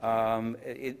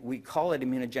 We call it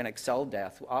immunogenic cell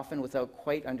death, often without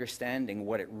quite understanding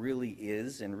what it really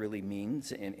is and really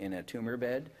means in a tumor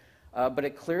bed. But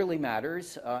it clearly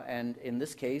matters, and in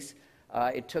this case,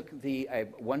 it took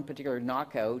one particular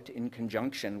knockout in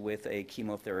conjunction with a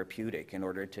chemotherapeutic in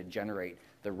order to generate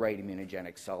the right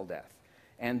immunogenic cell death.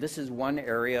 And this is one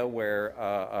area where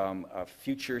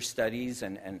future studies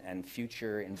and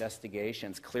future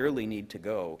investigations clearly need to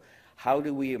go. How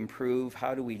do we improve,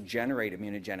 how do we generate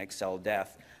immunogenic cell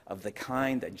death of the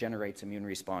kind that generates immune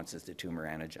responses to tumor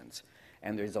antigens?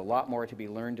 And there's a lot more to be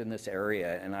learned in this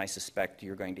area, and I suspect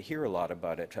you're going to hear a lot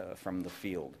about it from the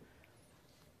field.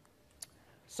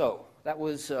 So that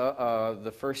was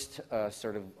the first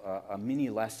sort of a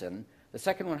mini lesson. The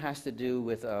second one has to do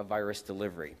with virus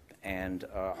delivery. And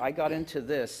I got into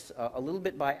this a little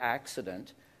bit by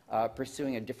accident,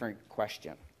 pursuing a different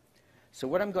question. So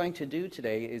what I'm going to do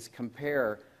today is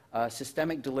compare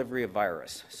systemic delivery of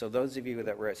virus. So those of you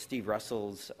that were at Steve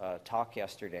Russell's talk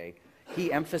yesterday,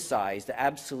 he emphasized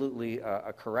absolutely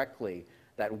correctly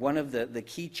that one of the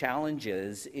key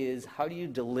challenges is how do you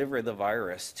deliver the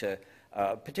virus to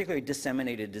particularly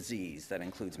disseminated disease that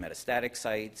includes metastatic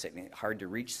sites, hard to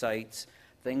reach sites,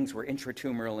 things where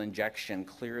intratumoral injection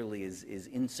clearly is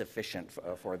insufficient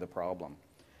for the problem.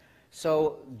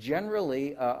 So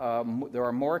generally, there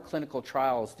are more clinical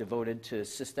trials devoted to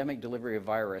systemic delivery of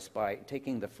virus by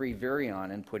taking the free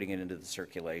virion and putting it into the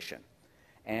circulation.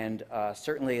 And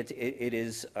certainly it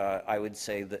is, I would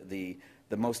say, the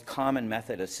most common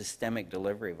method of systemic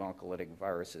delivery of oncolytic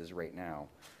viruses right now.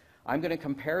 I'm going to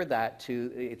compare that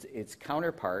to its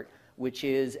counterpart, which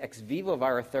is ex vivo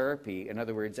virotherapy, in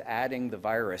other words, adding the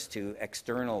virus to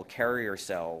external carrier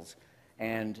cells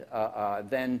and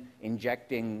then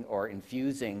injecting or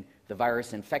infusing the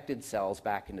virus-infected cells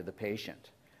back into the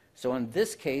patient. So in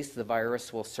this case, the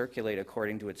virus will circulate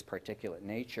according to its particulate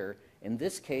nature. In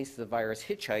this case, the virus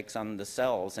hitchhikes on the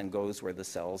cells and goes where the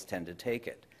cells tend to take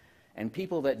it. And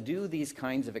people that do these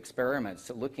kinds of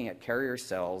experiments, looking at carrier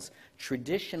cells,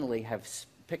 traditionally have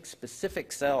picked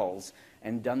specific cells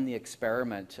and done the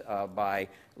experiment by,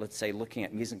 let's say, looking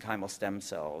at mesenchymal stem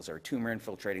cells or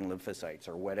tumor-infiltrating lymphocytes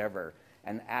or whatever,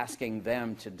 and asking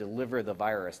them to deliver the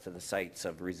virus to the sites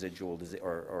of residual disease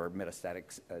or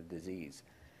metastatic disease.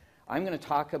 I'm going to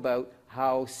talk about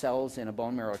how cells in a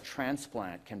bone marrow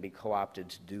transplant can be co-opted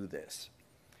to do this.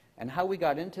 And how we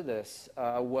got into this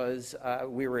was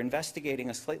we were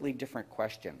investigating a slightly different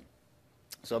question.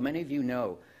 So many of you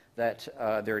know that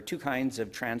there are two kinds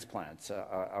of transplants,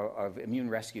 of immune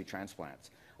rescue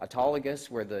transplants. Autologous,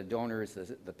 where the donor is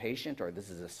the patient, or this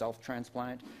is a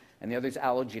self-transplant, and the other is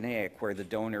allogeneic, where the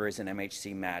donor is an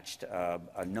MHC-matched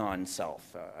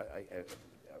non-self.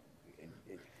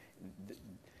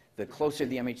 The closer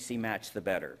the MHC match, the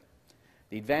better.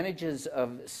 The advantages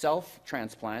of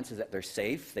self-transplants is that they're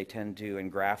safe. They tend to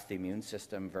engraft the immune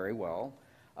system very well.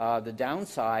 The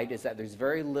downside is that there's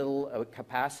very little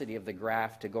capacity of the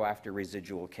graft to go after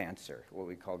residual cancer, what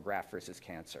we call graft versus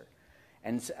cancer.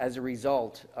 And as a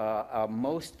result,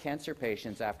 most cancer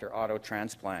patients after auto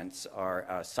transplants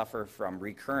suffer from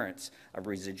recurrence of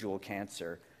residual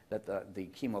cancer that the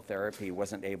chemotherapy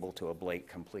wasn't able to ablate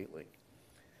completely.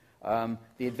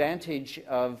 The advantage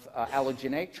of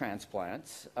allogeneic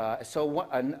transplants,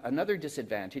 another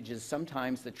disadvantage is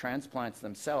sometimes the transplants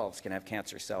themselves can have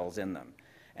cancer cells in them.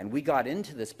 And we got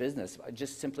into this business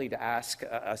just simply to ask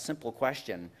a simple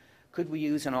question. Could we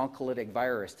use an oncolytic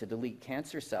virus to delete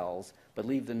cancer cells but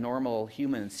leave the normal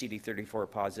human CD34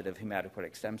 positive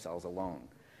hematopoietic stem cells alone?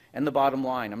 And the bottom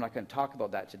line, I'm not going to talk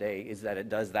about that today, is that it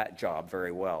does that job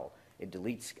very well. It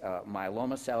deletes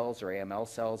myeloma cells or AML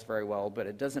cells very well, but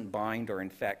it doesn't bind or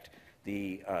infect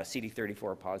the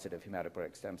CD34 positive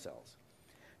hematopoietic stem cells.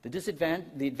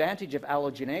 The advantage of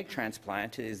allogeneic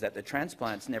transplant is that the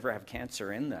transplants never have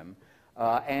cancer in them,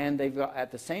 and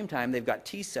at the same time, they've got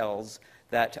T cells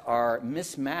that are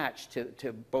mismatched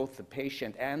to both the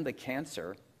patient and the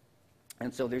cancer,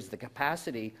 and so there's the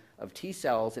capacity of T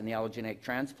cells in the allogeneic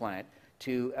transplant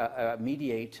to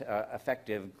mediate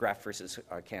effective graft versus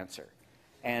cancer.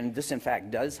 And this, in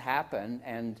fact, does happen,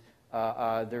 and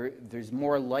there's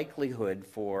more likelihood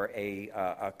for a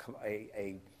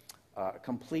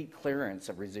complete clearance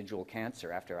of residual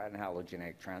cancer after an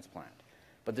allogeneic transplant.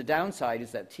 But the downside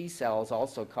is that T cells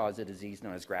also cause a disease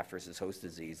known as graft versus host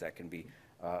disease that can be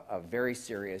very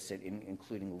serious,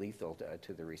 including lethal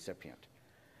to the recipient.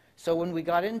 So when we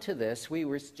got into this, we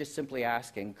were just simply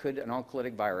asking, could an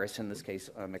oncolytic virus, in this case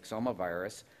a myxoma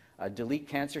virus, delete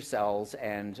cancer cells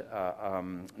and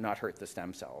not hurt the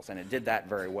stem cells, and it did that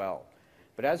very well.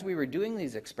 But as we were doing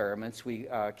these experiments, we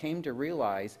came to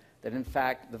realize that, in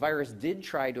fact, the virus did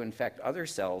try to infect other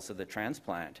cells of the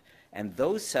transplant, and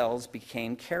those cells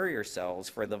became carrier cells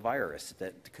for the virus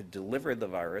that could deliver the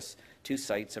virus to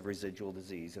sites of residual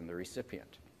disease in the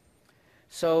recipient.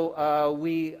 So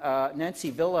Nancy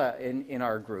Villa in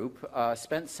our group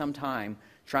spent some time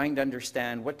trying to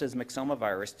understand what does myxoma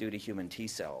virus do to human T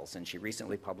cells, and she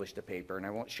recently published a paper, and I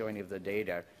won't show any of the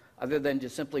data, other than to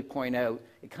simply point out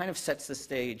it kind of sets the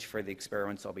stage for the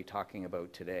experiments I'll be talking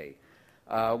about today.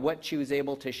 What she was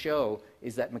able to show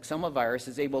is that myxoma virus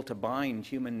is able to bind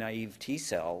human naive T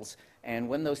cells, and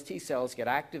when those T cells get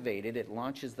activated, it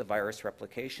launches the virus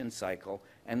replication cycle,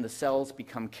 and the cells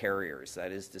become carriers.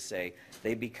 That is to say,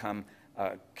 they become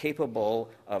capable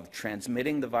of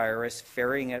transmitting the virus,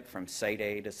 ferrying it from site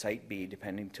A to site B,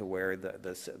 depending to where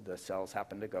the cells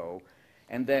happen to go,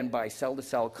 and then by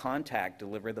cell-to-cell contact,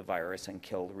 deliver the virus and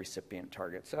kill the recipient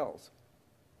target cells.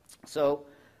 So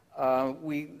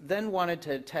we then wanted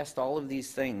to test all of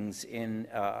these things in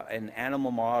an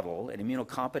animal model, an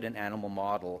immunocompetent animal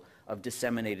model of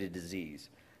disseminated disease.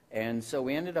 And so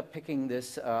we ended up picking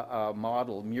this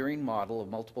model, murine model of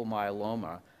multiple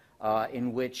myeloma,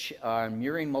 in which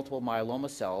murine multiple myeloma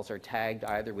cells are tagged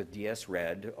either with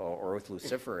DS-RED or with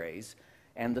luciferase.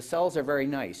 And the cells are very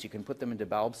nice. You can put them into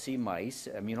BALB/c mice,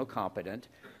 immunocompetent,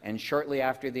 and shortly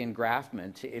after the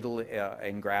engraftment, it'll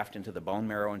engraft into the bone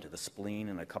marrow, into the spleen,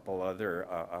 and a couple other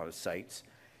sites.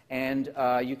 And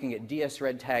you can get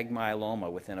DS-RED tagged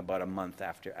myeloma within about a month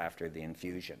after the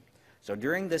infusion. So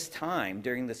during this time,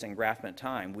 during this engraftment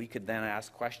time, we could then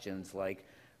ask questions like,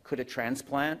 could a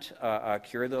transplant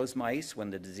cure those mice when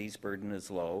the disease burden is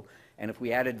low? And if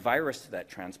we added virus to that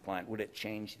transplant, would it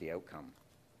change the outcome?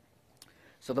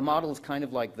 So the model is kind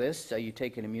of like this. You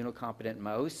take an immunocompetent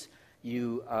mouse,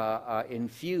 you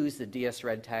infuse the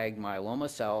DS-RED tagged myeloma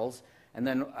cells, and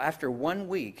then after 1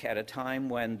 week, at a time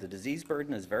when the disease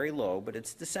burden is very low, but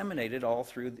it's disseminated all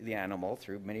through the animal,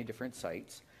 through many different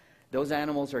sites, those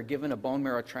animals are given a bone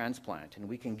marrow transplant, and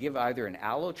we can give either an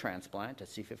allo transplant, a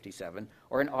C57,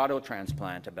 or an auto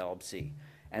transplant, a BALB/c.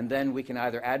 And then we can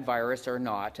either add virus or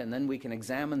not, and then we can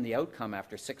examine the outcome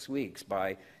after 6 weeks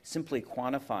by simply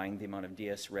quantifying the amount of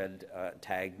DS-RED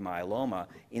tagged myeloma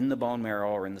in the bone marrow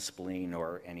or in the spleen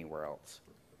or anywhere else.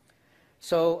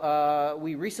 So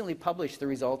we recently published the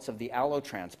results of the allo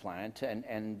transplant,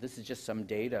 and this is just some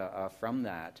data from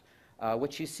that.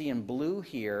 What you see in blue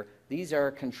here, these are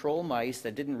control mice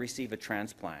that didn't receive a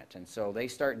transplant, and so they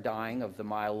start dying of the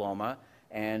myeloma.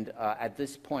 And at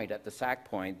this point, at the sac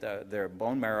point, their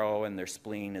bone marrow and their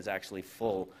spleen is actually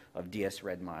full of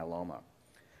DS-RED myeloma.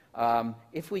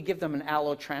 If we give them an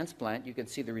allo transplant, you can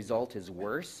see the result is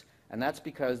worse. And that's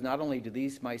because not only do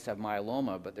these mice have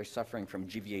myeloma, but they're suffering from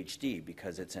GVHD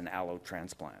because it's an allo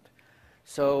transplant.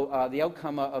 So the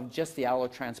outcome of just the allo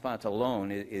transplant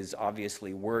alone is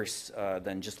obviously worse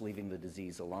than just leaving the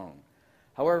disease alone.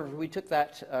 However, we took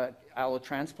that allo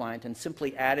transplant and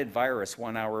simply added virus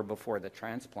 1 hour before the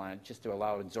transplant just to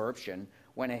allow absorption,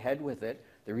 went ahead with it.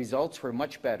 The results were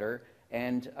much better,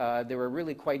 and they were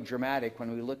really quite dramatic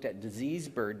when we looked at disease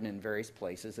burden in various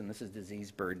places, and this is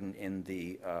disease burden in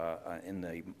the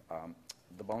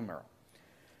bone marrow.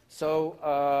 So,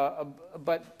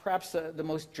 but perhaps the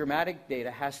most dramatic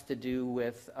data has to do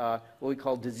with what we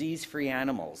call disease-free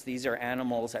animals. These are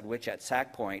animals at which, at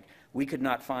sac point, we could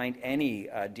not find any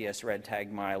DS-RED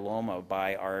tagged myeloma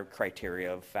by our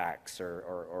criteria of FACS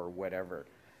or whatever.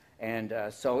 And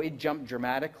so it jumped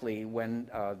dramatically when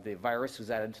the virus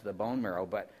was added to the bone marrow,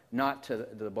 but not to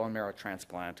the bone marrow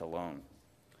transplant alone.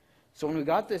 So when we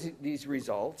got these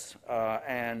results,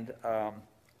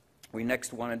 we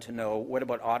next wanted to know, what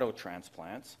about auto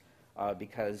transplants?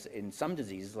 Because in some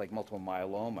diseases, like multiple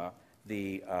myeloma,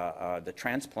 the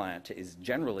transplant is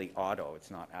generally auto,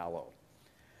 it's not allo.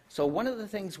 So one of the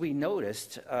things we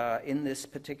noticed in this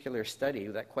particular study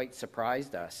that quite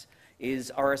surprised us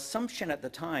is our assumption at the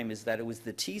time is that it was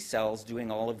the T cells doing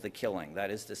all of the killing.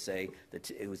 That is to say, that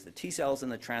it was the T cells in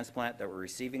the transplant that were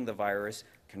receiving the virus,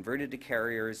 converted to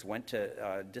carriers, went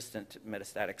to distant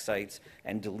metastatic sites,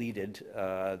 and deleted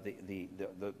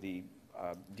the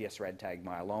DS-RED tagged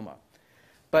myeloma.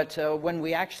 But when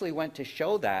we actually went to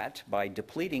show that by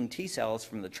depleting T cells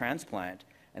from the transplant,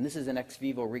 and this is an ex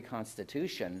vivo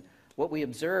reconstitution, what we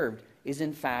observed is,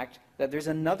 in fact, that there's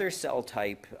another cell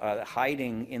type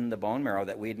hiding in the bone marrow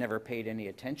that we had never paid any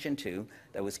attention to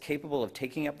that was capable of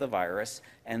taking up the virus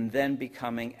and then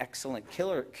becoming excellent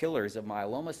killers of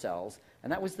myeloma cells,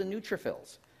 and that was the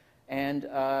neutrophils. And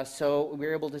so we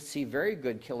were able to see very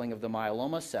good killing of the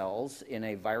myeloma cells in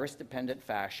a virus-dependent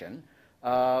fashion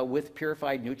with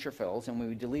purified neutrophils. And when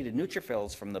we deleted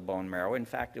neutrophils from the bone marrow, in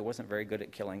fact, it wasn't very good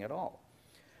at killing at all.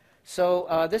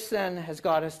 So this then has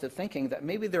got us to thinking that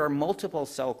maybe there are multiple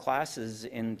cell classes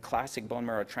in classic bone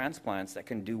marrow transplants that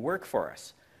can do work for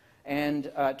us.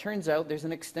 And it turns out there's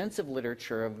an extensive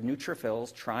literature of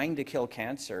neutrophils trying to kill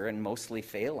cancer and mostly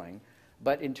failing.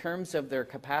 But in terms of their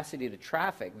capacity to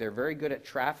traffic, they're very good at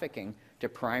trafficking to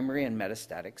primary and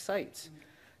metastatic sites.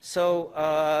 So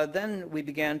then we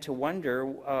began to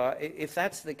wonder if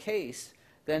that's the case,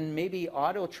 then maybe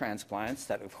auto transplants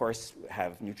that, of course,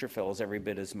 have neutrophils every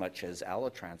bit as much as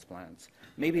allotransplants,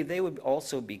 maybe they would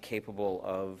also be capable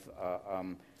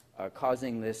of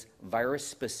causing this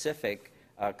virus-specific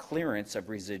clearance of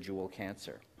residual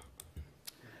cancer.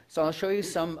 So I'll show you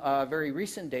some very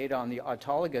recent data on the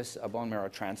autologous bone marrow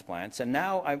transplants. And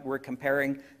now we're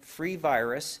comparing free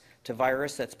virus to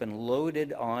virus that's been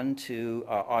loaded onto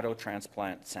auto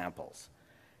transplant samples.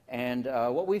 And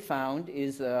what we found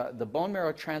is the bone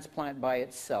marrow transplant by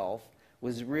itself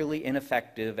was really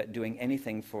ineffective at doing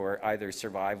anything for either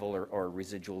survival or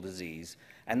residual disease.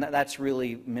 And that's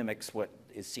really mimics what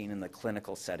is seen in the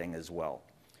clinical setting as well.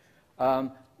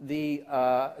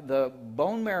 The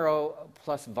bone marrow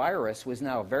plus virus was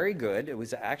now very good. It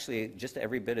was actually just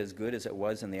every bit as good as it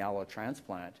was in the allo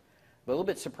transplant. But a little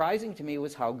bit surprising to me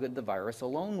was how good the virus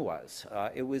alone was.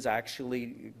 It was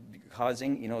actually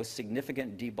causing,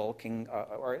 significant debulking,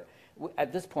 or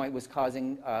at this point was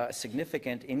causing a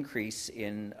significant increase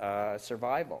in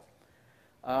survival.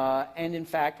 And in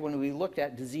fact, when we looked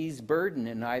at disease burden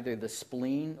in either the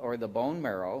spleen or the bone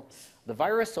marrow, the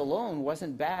virus alone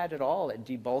wasn't bad at all at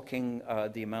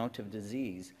debulking the amount of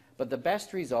disease. But the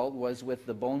best result was with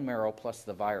the bone marrow plus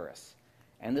the virus.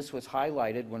 And this was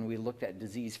highlighted when we looked at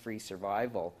disease-free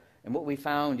survival. And what we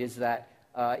found is that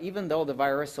even though the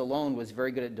virus alone was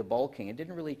very good at debulking, it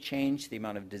didn't really change the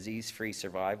amount of disease-free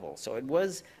survival. So it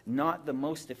was not the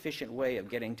most efficient way of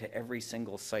getting to every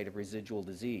single site of residual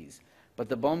disease. But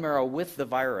the bone marrow with the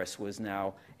virus was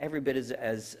now every bit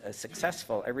as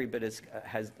successful, every bit as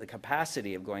has the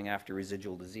capacity of going after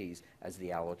residual disease as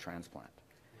the allo transplant.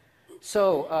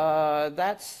 So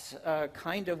that's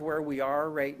kind of where we are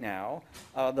right now.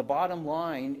 The bottom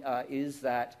line is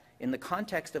that in the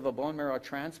context of a bone marrow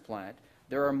transplant,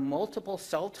 there are multiple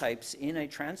cell types in a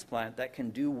transplant that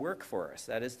can do work for us.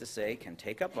 That is to say, can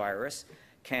take up virus,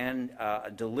 can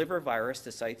deliver virus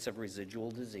to sites of residual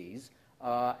disease,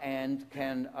 and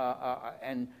can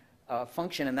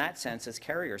function in that sense as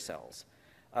carrier cells.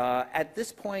 At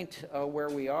this point where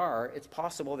we are, it's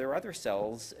possible there are other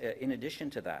cells in addition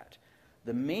to that.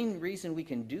 The main reason we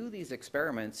can do these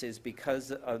experiments is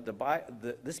because of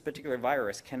this particular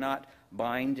virus cannot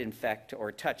bind, infect,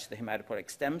 or touch the hematopoietic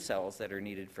stem cells that are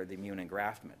needed for the immune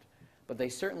engraftment. But they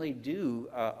certainly do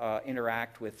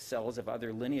interact with cells of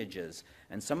other lineages,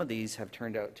 and some of these have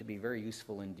turned out to be very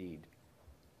useful indeed.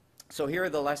 So here are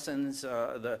the lessons,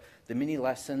 the mini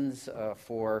lessons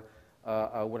for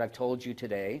what I've told you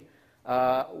today.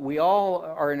 We all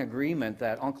are in agreement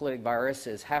that oncolytic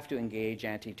viruses have to engage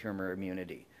anti-tumor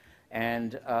immunity.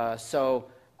 And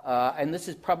and this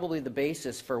is probably the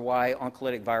basis for why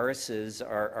oncolytic viruses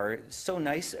are so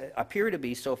nice, appear to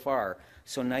be so far,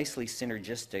 so nicely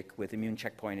synergistic with immune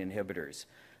checkpoint inhibitors.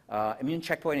 Immune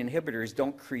checkpoint inhibitors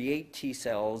don't create T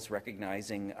cells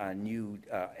recognizing new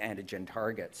antigen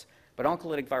targets. But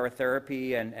oncolytic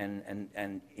virotherapy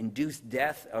and induced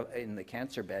death in the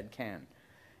cancer bed can.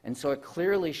 And so it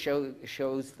clearly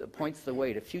points the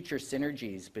way to future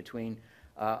synergies between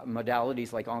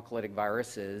modalities like oncolytic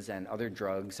viruses and other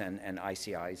drugs and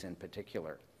ICIs in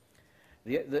particular.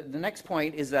 The next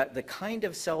point is that the kind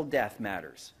of cell death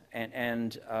matters.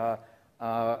 And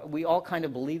we all kind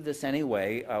of believe this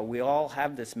anyway. We all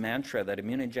have this mantra that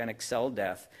immunogenic cell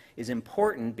death is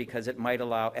important because it might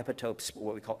allow epitopes,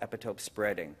 what we call epitope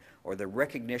spreading, or the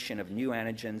recognition of new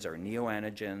antigens or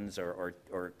neoantigens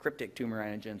or cryptic tumor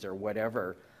antigens or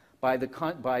whatever by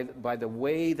the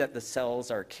way that the cells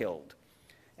are killed.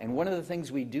 And one of the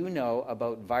things we do know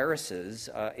about viruses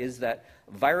is that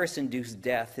virus-induced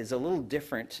death is a little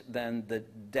different than the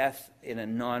death in a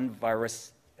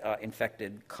non-virus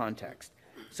infected context.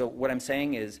 So what I'm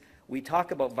saying is we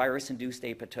talk about virus-induced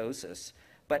apoptosis,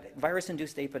 but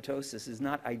virus-induced apoptosis is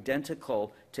not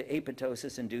identical to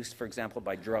apoptosis induced, for example,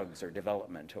 by drugs or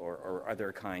development or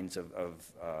other kinds of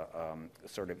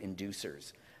sort of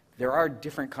inducers. There are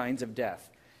different kinds of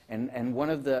death. And one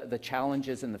of the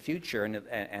challenges in the future,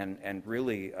 and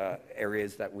really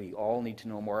areas that we all need to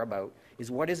know more about, is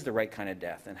what is the right kind of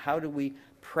death, and how do we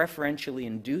preferentially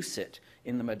induce it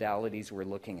in the modalities we're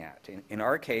looking at. In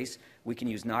our case, we can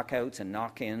use knockouts and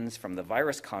knock-ins from the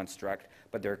virus construct,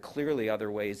 but there are clearly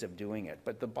other ways of doing it.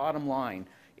 But the bottom line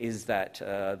is that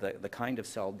the kind of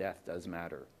cell death does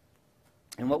matter.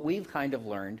 And what we've kind of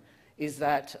learned is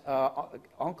that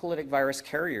oncolytic virus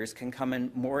carriers can come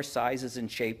in more sizes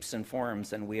and shapes and forms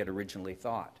than we had originally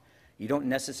thought. You don't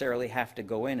necessarily have to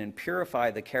go in and purify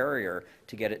the carrier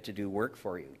to get it to do work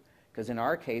for you. Because in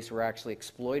our case, we're actually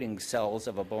exploiting cells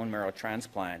of a bone marrow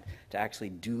transplant to actually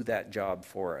do that job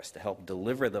for us, to help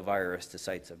deliver the virus to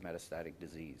sites of metastatic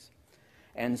disease.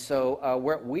 And so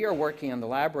what we are working on in the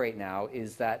lab right now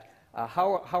is that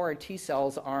how are T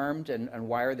cells armed and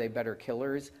why are they better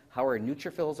killers? How are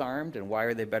neutrophils armed and why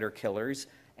are they better killers?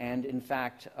 And in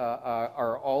fact,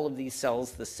 are all of these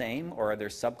cells the same, or are there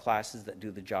subclasses that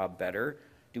do the job better?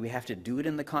 Do we have to do it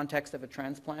in the context of a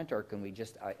transplant, or can we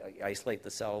just isolate the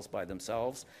cells by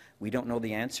themselves? We don't know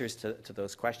the answers to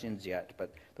those questions yet,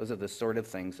 but those are the sort of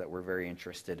things that we're very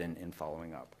interested in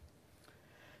following up.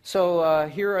 So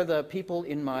here are the people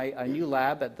in my new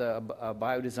lab at the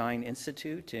Biodesign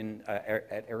Institute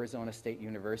at Arizona State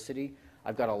University.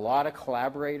 I've got a lot of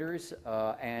collaborators,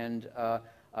 and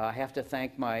I have to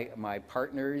thank my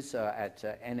partners at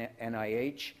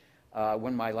NIH.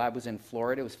 When my lab was in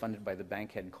Florida, it was funded by the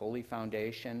Bankhead Coley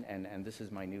Foundation, and this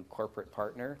is my new corporate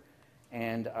partner.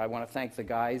 And I want to thank the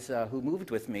guys who moved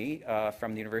with me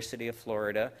from the University of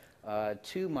Florida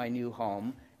to my new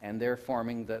home, and they're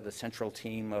forming the central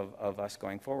team of us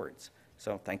going forwards.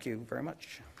 So thank you very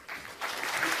much.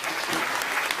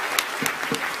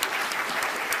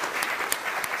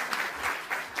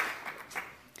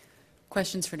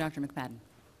 Questions for Dr. McFadden?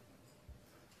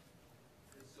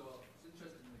 So it's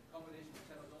interesting, the combination with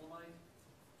temozolomide.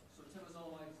 So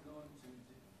temozolomide is known to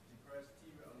depress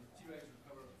Tregs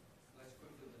recover less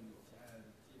quickly than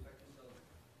T effector cells.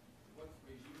 What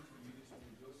regime do you use for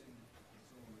dosing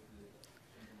someone with the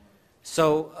temozolomide?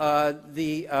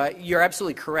 So you're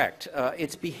absolutely correct.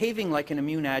 It's behaving like an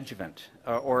immune adjuvant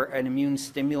or an immune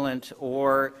stimulant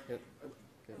or...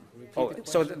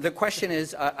 So the question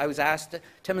is, I was asked,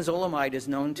 temozolomide is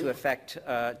known to affect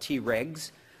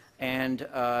Tregs, and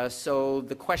so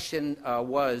the question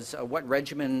was what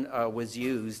regimen was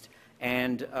used,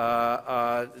 and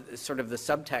sort of the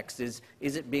subtext is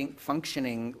it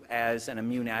functioning as an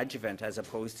immune adjuvant as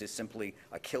opposed to simply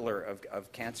a killer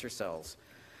of cancer cells?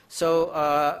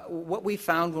 So what we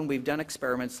found when we've done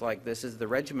experiments like this is the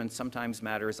regimen sometimes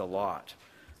matters a lot.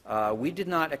 We did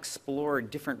not explore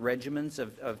different regimens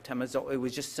of temozolomide. It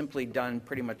was just simply done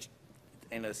pretty much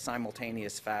in a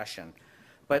simultaneous fashion.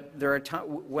 But there are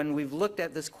when we've looked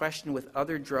at this question with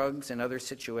other drugs and other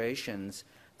situations,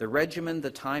 the regimen, the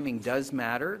timing does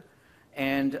matter.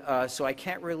 And so I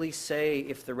can't really say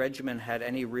if the regimen had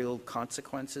any real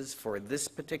consequences for this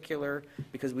particular,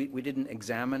 because we didn't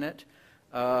examine it.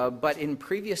 But in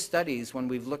previous studies, when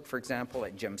we've looked, for example,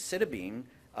 at gemcitabine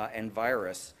and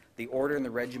virus, the order and the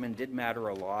regimen did matter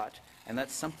a lot, and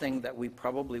that's something that we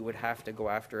probably would have to go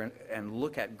after and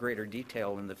look at greater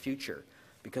detail in the future,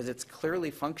 because it's clearly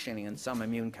functioning in some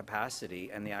immune capacity,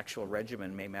 and the actual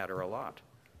regimen may matter a lot.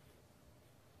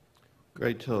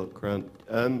 Great talk, Grant.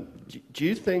 Do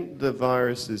you think the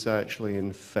virus is actually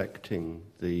infecting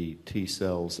the T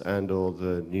cells and or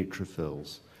the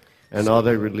neutrophils? And are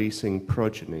they releasing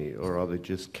progeny, or are they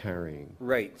just carrying?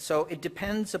 Right. So it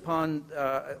depends upon,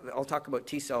 I'll talk about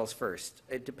T cells first.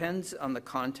 It depends on the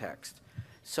context.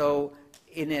 So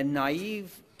in a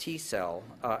naive T cell,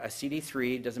 a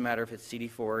CD3, doesn't matter if it's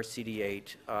CD4 or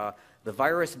CD8, the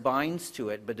virus binds to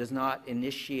it but does not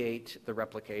initiate the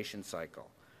replication cycle.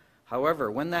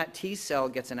 However, when that T cell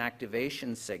gets an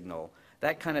activation signal,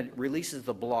 that kind of releases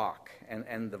the block,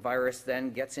 and the virus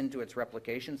then gets into its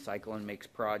replication cycle and makes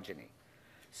progeny.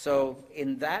 So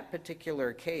in that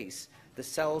particular case, the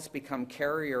cells become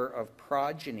carrier of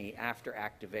progeny after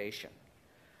activation.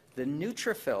 The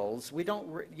neutrophils, we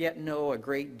don't yet know a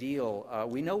great deal.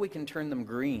 We know we can turn them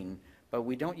green, but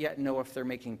we don't yet know if they're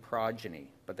making progeny.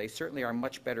 But they certainly are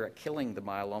much better at killing the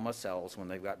myeloma cells when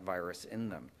they've got virus in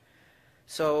them.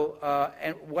 So,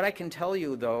 and what I can tell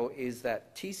you, though, is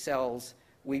that T cells,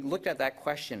 we looked at that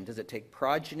question, does it take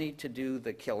progeny to do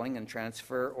the killing and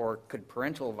transfer, or could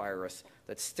parental virus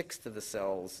that sticks to the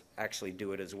cells actually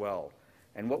do it as well?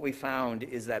 And what we found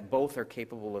is that both are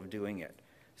capable of doing it.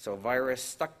 So virus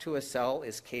stuck to a cell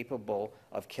is capable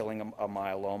of killing a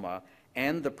myeloma,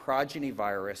 and the progeny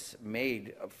virus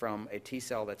made from a T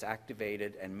cell that's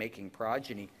activated and making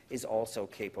progeny is also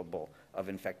capable of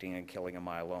infecting and killing a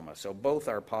myeloma. So both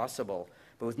are possible,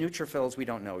 but with neutrophils, we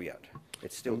don't know yet.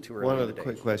 It's still too early One in other the day.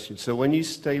 quick question. So when you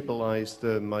stabilize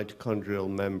the mitochondrial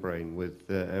membrane with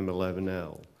the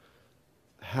M11L,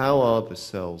 how are the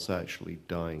cells actually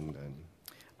dying then?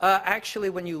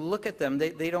 Actually, when you look at them,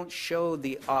 they don't show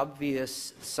the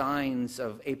obvious signs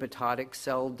of apoptotic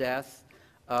cell death.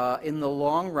 In the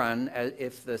long run,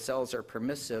 if the cells are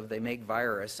permissive, they make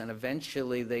virus, and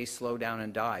eventually they slow down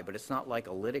and die. But it's not like a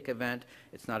lytic event.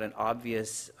 It's not an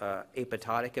obvious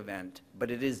apoptotic event, but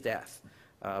it is death.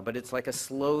 But it's like a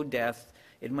slow death.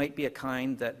 It might be a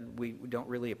kind that we don't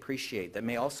really appreciate. That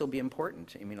may also be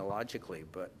important immunologically,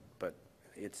 but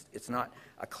it's not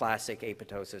a classic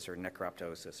apoptosis or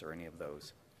necroptosis or any of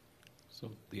those. So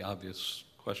the obvious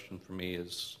question for me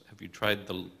is, have you tried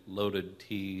the loaded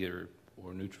T or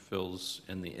neutrophils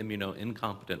in the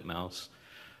immuno-incompetent mouse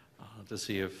to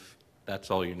see if that's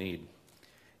all you need?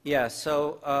 Yeah,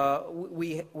 so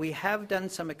we have done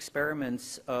some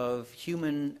experiments of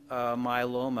human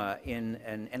myeloma in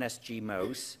an NSG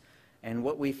mouse, and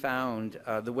what we found,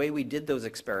 the way we did those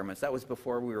experiments, that was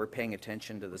before we were paying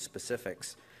attention to the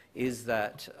specifics, is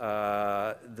that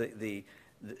the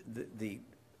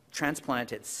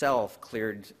transplant itself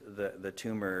cleared the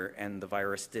tumor, and the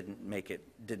virus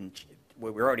we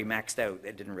were already maxed out.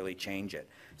 It didn't really change it.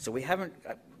 So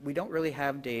we don't really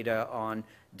have data on,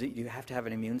 you have to have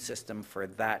an immune system for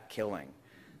that killing.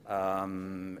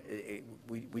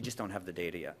 We just don't have the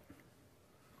data yet.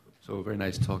 So a very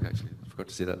nice talk, actually. I forgot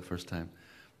to say that the first time.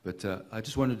 But I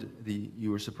just wondered, you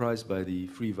were surprised by the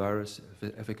free virus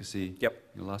efficacy in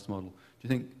the last model.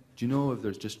 Do you know if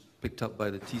there's just picked up by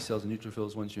the T cells and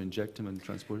neutrophils once you inject them and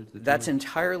transport it to the tumor? That's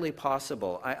entirely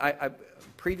possible.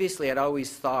 Previously, I'd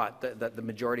always thought that the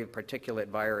majority of particulate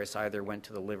virus either went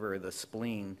to the liver or the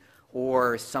spleen,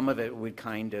 or some of it would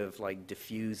kind of like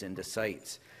diffuse into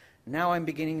sites. Now I'm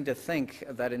beginning to think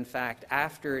that, in fact,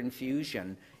 after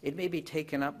infusion, it may be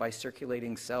taken up by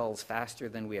circulating cells faster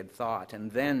than we had thought,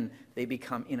 and then they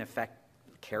become, in effect,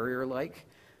 carrier-like.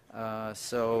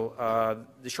 So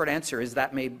the short answer is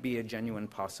that may be a genuine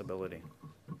possibility.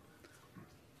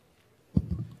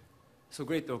 So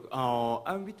great talk.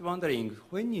 I'm a bit wondering,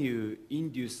 when you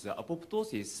induce the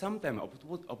apoptosis, sometimes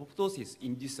apoptosis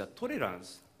induces a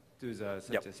tolerance to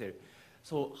such a cell.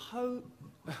 So how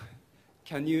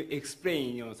can you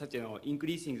explain such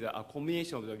increasing the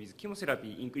combination of with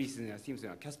chemotherapy increasing the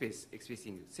caspase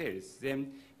expressing cells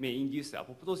then may induce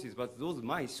apoptosis, but those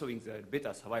mice showing the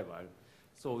better survival.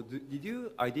 So did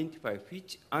you identify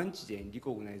which antigen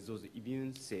recognize those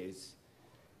immune cells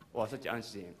or such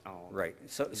antigen? Right.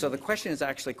 So the question is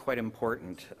actually quite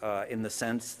important in the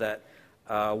sense that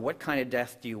what kind of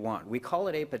death do you want? We call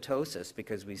it apoptosis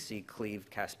because we see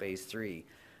cleaved caspase 3.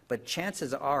 But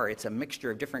chances are it's a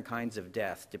mixture of different kinds of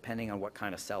death depending on what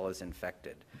kind of cell is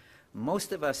infected.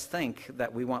 Most of us think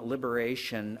that we want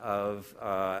liberation of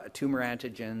tumor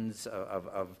antigens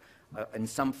in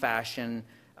some fashion,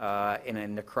 in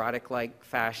a necrotic-like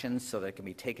fashion, so that it can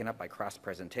be taken up by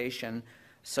cross-presentation.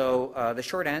 So the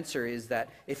short answer is that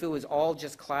if it was all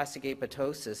just classic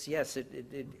apoptosis, yes,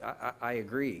 I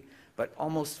agree. But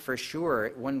almost for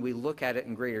sure, when we look at it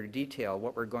in greater detail,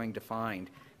 what we're going to find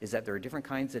is that there are different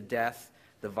kinds of death.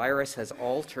 The virus has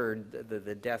altered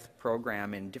the death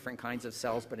program in different kinds of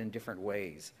cells, but in different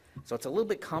ways. So it's a little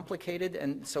bit complicated,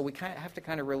 and so we have to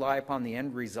kind of rely upon the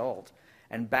end result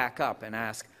and back up and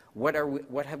ask, what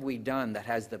have we done that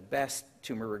has the best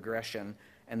tumor regression,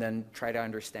 and then try to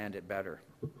understand it better.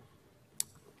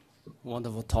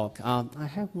 Wonderful talk. I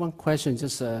have one question,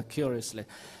 just curiously.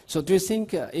 So do you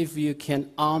think if you can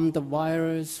arm the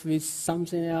virus with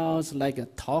something else, like a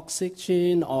toxic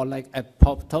gene or like a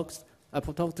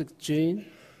apoptotic gene,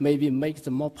 maybe make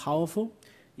them more powerful?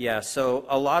 Yeah, so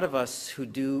a lot of us who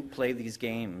do play these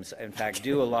games, in fact,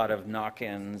 do a lot of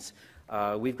knock-ins.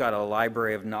 We've got a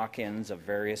library of knock-ins of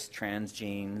various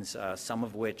transgenes, some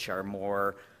of which are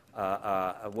more,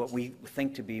 what we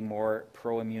think to be more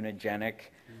pro-immunogenic.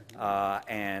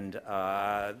 And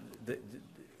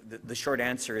the short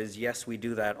answer is yes, we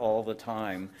do that all the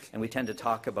time, and we tend to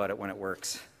talk about it when it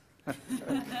works.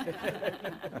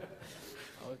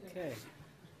 Okay.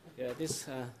 Yeah,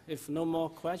 if no more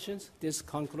questions, this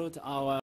concludes our